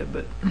David did,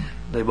 but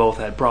they both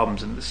had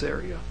problems in this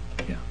area.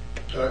 Yeah.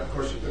 Of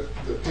course,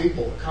 the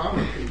people, the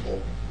common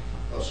people,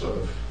 sort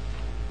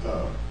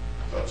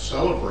of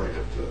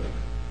celebrated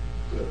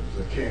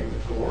the king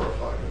that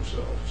glorified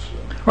himself.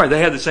 So. Right, they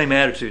had the same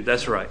attitude.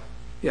 That's right.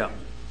 Yeah.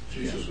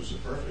 Jesus was the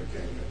perfect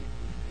king.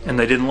 And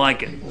they didn't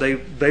like it.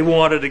 They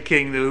wanted a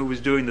king who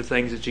was doing the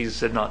things that Jesus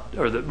said not,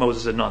 or that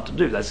Moses said not to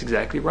do. That's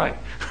exactly right.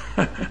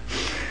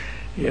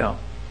 Yeah.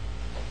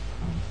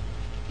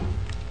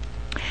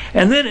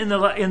 And then in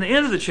the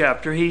end of the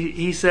chapter,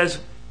 he says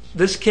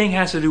this king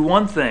has to do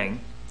one thing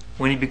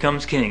when he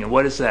becomes king, and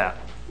what is that?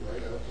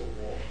 Right out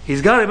the wall.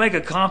 he's got to make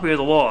a copy of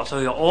the law, so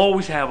he'll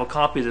always have a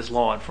copy of this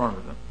law in front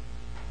of him.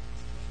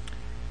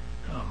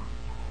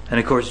 And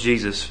of course,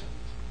 Jesus,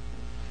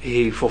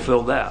 he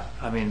fulfilled that.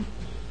 I mean,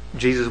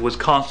 Jesus was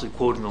constantly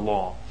quoting the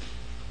law.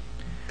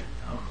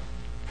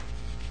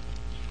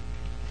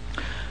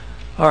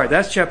 All right,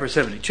 that's chapter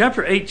 70.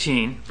 Chapter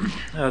 18,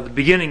 the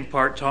beginning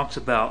part talks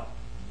about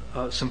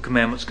some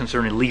commandments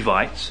concerning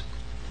Levites.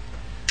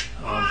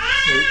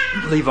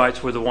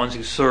 Levites were the ones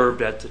who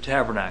served at the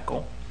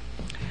tabernacle.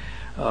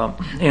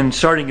 And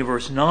starting in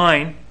verse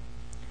 9,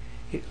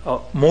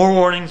 more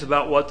warnings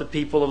about what the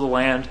people of the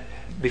land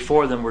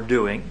before them were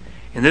doing.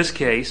 In this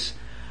case,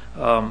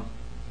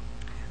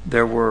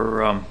 there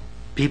were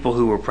people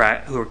who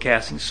were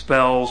casting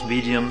spells,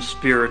 mediums,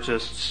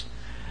 spiritists,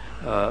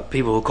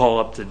 people who call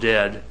up the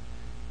dead.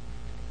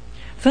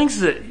 Things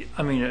that,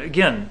 I mean,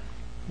 again,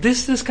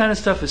 this kind of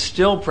stuff is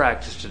still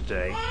practiced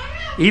today,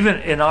 even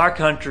in our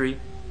country.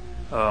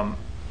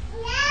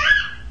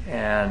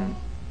 And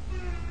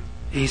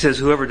he says,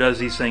 whoever does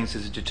these things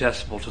is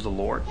detestable to the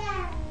Lord.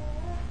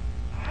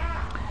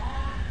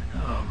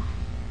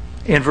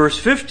 In verse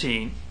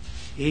 15,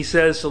 he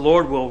says, the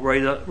Lord will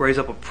raise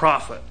up a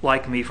prophet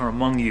like me from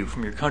among you,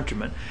 from your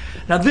countrymen.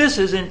 Now this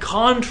is in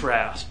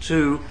contrast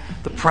to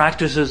the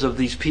practices of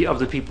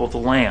the people of the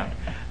land.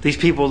 These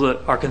people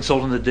that are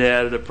consulting the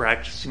dead, that are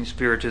practicing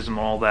spiritism,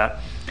 all that.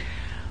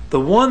 The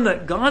one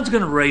that God's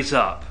going to raise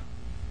up,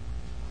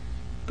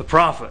 the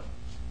prophet,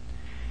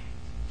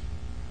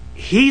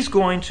 he's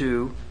going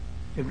to,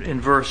 in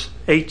verse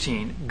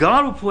 18,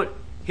 God will put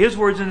his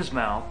words in his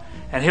mouth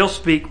and he'll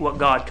speak what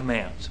God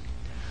commands.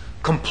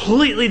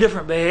 Completely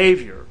different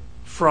behavior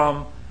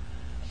from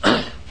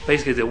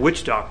basically the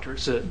witch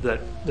doctors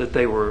that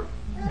they were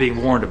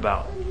being warned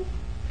about.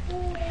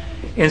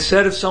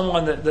 Instead of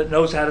someone that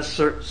knows how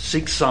to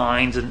seek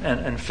signs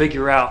and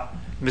figure out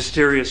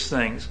mysterious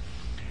things,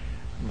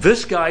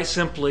 this guy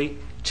simply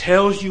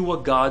tells you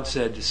what God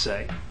said to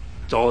say.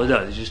 That's all he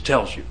does. He just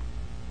tells you.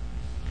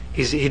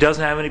 He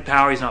doesn't have any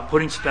power. He's not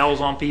putting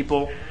spells on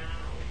people.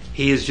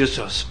 He is just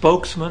a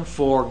spokesman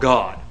for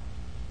God.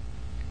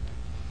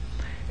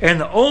 And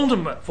the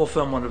ultimate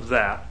fulfillment of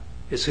that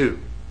is who?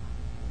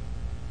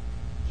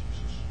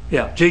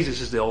 Yeah, Jesus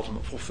is the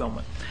ultimate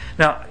fulfillment.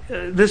 Now,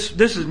 this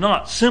is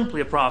not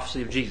simply a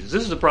prophecy of Jesus.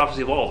 This is a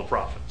prophecy of all the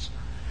prophets.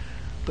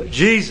 But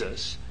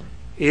Jesus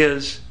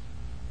is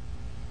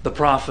the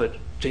prophet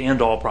to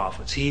end all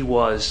prophets. He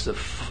was the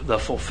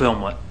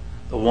fulfillment,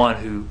 the one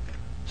who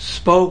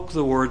spoke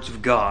the words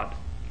of God.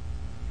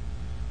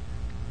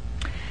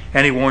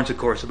 And he warns, of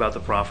course, about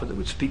the prophet that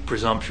would speak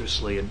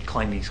presumptuously and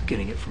claim he's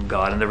getting it from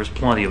God. And there was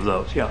plenty of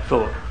those. Yeah,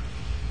 Philip.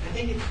 I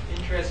think it's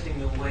interesting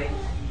the way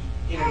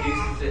he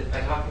introduces it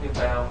by talking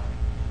about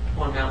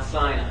on Mount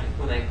Sinai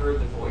when they heard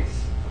the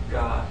voice of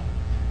God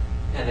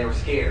and they were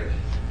scared.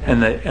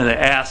 And they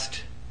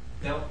asked,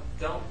 Don't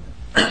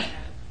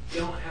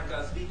have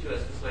God speak to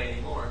us this way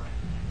anymore.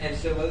 And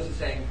so Moses is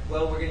saying,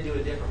 well, we're going to do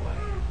it a different way.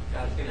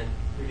 God's going to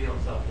reveal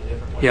himself in a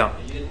different way. Yeah.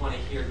 And you didn't want to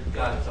hear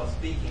God himself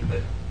speaking,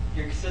 but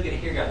you're still going to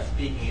hear God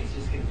speaking. It's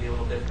just going to be a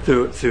little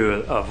different.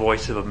 Through a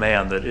voice of a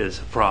man that is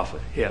a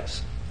prophet,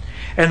 yes.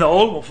 And the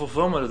ultimate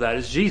fulfillment of that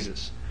is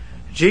Jesus.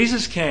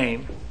 Jesus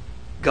came,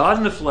 God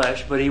in the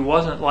flesh, but he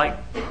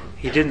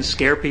didn't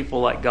scare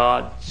people like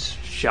God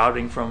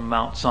shouting from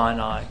Mount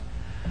Sinai.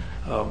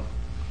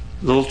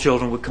 Little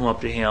children would come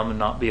up to him and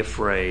not be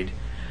afraid.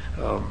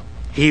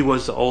 He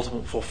was the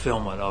ultimate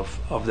fulfillment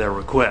of their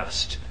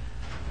request.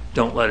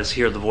 Don't let us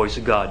hear the voice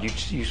of God.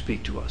 You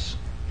speak to us.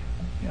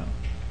 Yeah.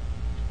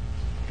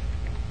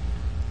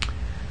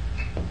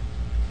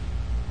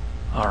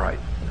 All right.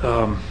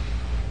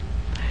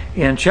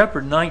 In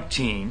chapter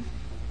 19,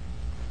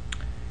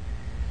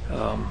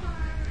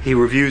 he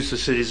reviews the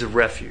cities of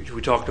refuge.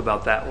 We talked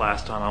about that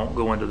last time. I won't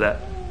go into that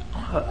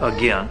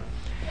again.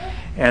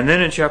 And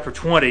then in chapter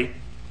 20,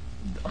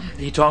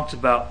 he talks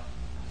about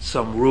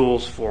some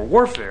rules for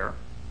warfare.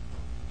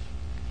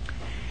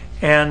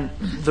 And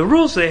the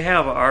rules they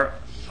have are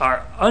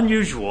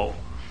unusual.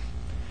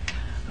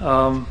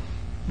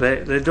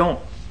 They don't.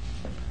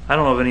 I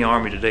don't know of any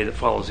army today that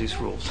follows these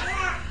rules.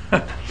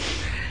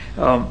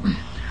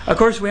 Of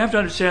course, we have to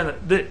understand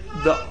that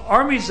the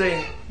army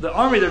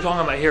they're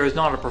talking about here is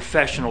not a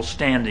professional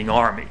standing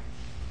army.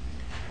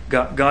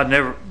 God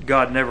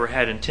never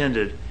had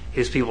intended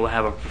his people to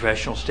have a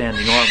professional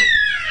standing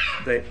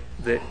army.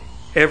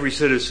 Every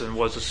citizen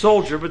was a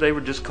soldier, but they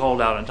were just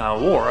called out in time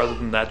of war. Other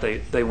than that,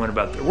 they went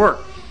about their work.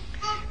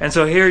 And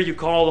so here you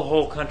call the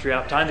whole country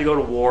out. Time to go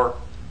to war.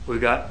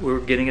 We're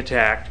getting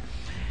attacked.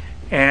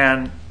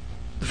 And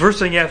the first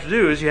thing you have to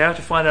do is you have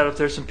to find out if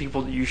there's some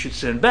people that you should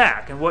send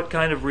back. And what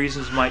kind of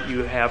reasons might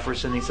you have for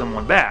sending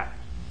someone back?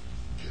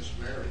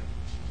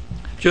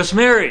 Just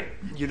married.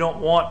 You don't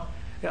want...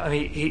 I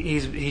mean,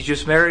 he's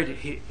just married.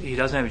 He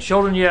doesn't have any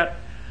children yet.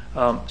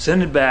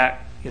 Send him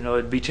back.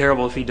 It'd be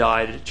terrible if he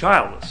died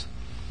childless.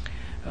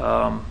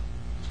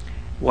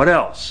 What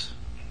else?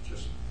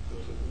 Just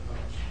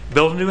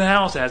build a new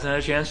house. Hasn't had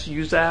a chance to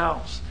use the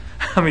house.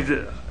 I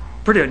mean,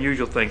 pretty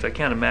unusual things. I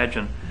can't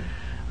imagine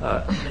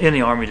in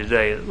the Army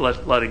today,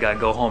 let a guy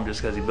go home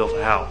just because he built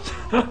a house.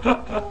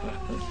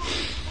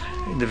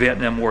 In the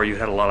Vietnam War, you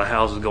had a lot of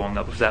houses going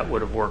up if that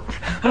would have worked.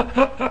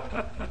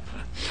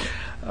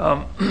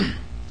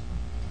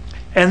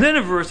 And then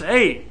in verse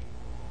 8,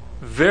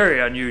 very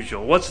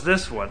unusual. What's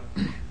this one?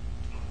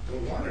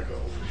 Don't want to go.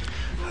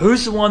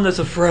 Who's the one that's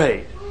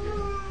afraid?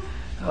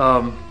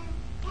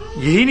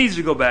 He needs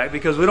to go back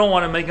because we don't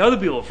want to make other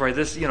people afraid.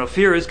 This,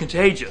 fear is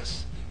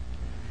contagious.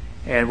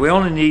 And we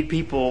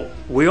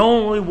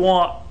only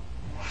want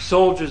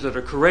soldiers that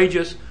are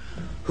courageous,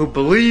 who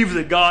believe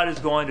that God is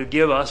going to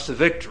give us the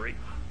victory.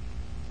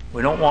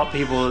 We don't want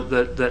people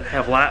that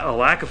have a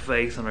lack of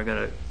faith and are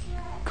going to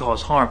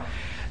cause harm.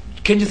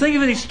 Can you think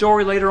of any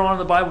story later on in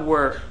the Bible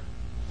where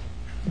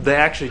they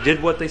actually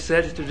did what they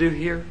said to do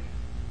here?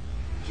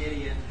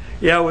 Gideon.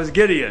 Yeah, it was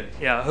Gideon.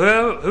 Yeah,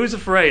 who's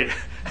afraid?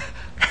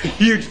 A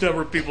huge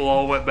number of people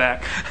all went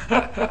back.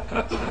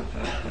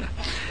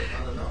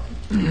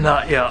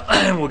 Not,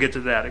 yeah, we'll get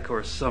to that, of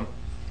course. And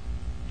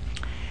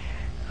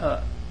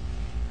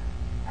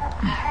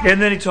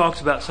then he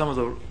talks about some of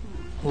the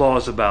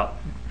laws about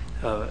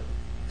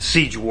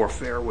siege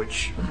warfare,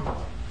 which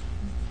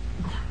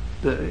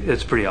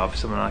it's pretty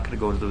obvious. I'm not going to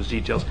go into those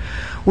details.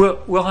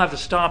 We'll have to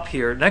stop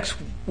here. Next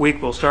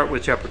week we'll start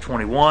with chapter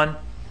 21,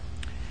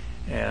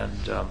 and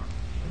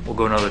we'll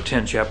go another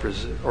 10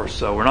 chapters or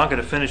so. We're not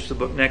going to finish the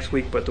book next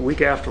week, but the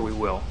week after we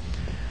will.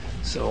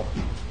 So,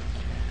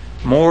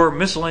 more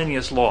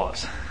miscellaneous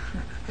laws.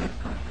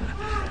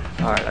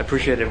 All right, I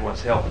appreciate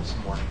everyone's help this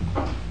morning.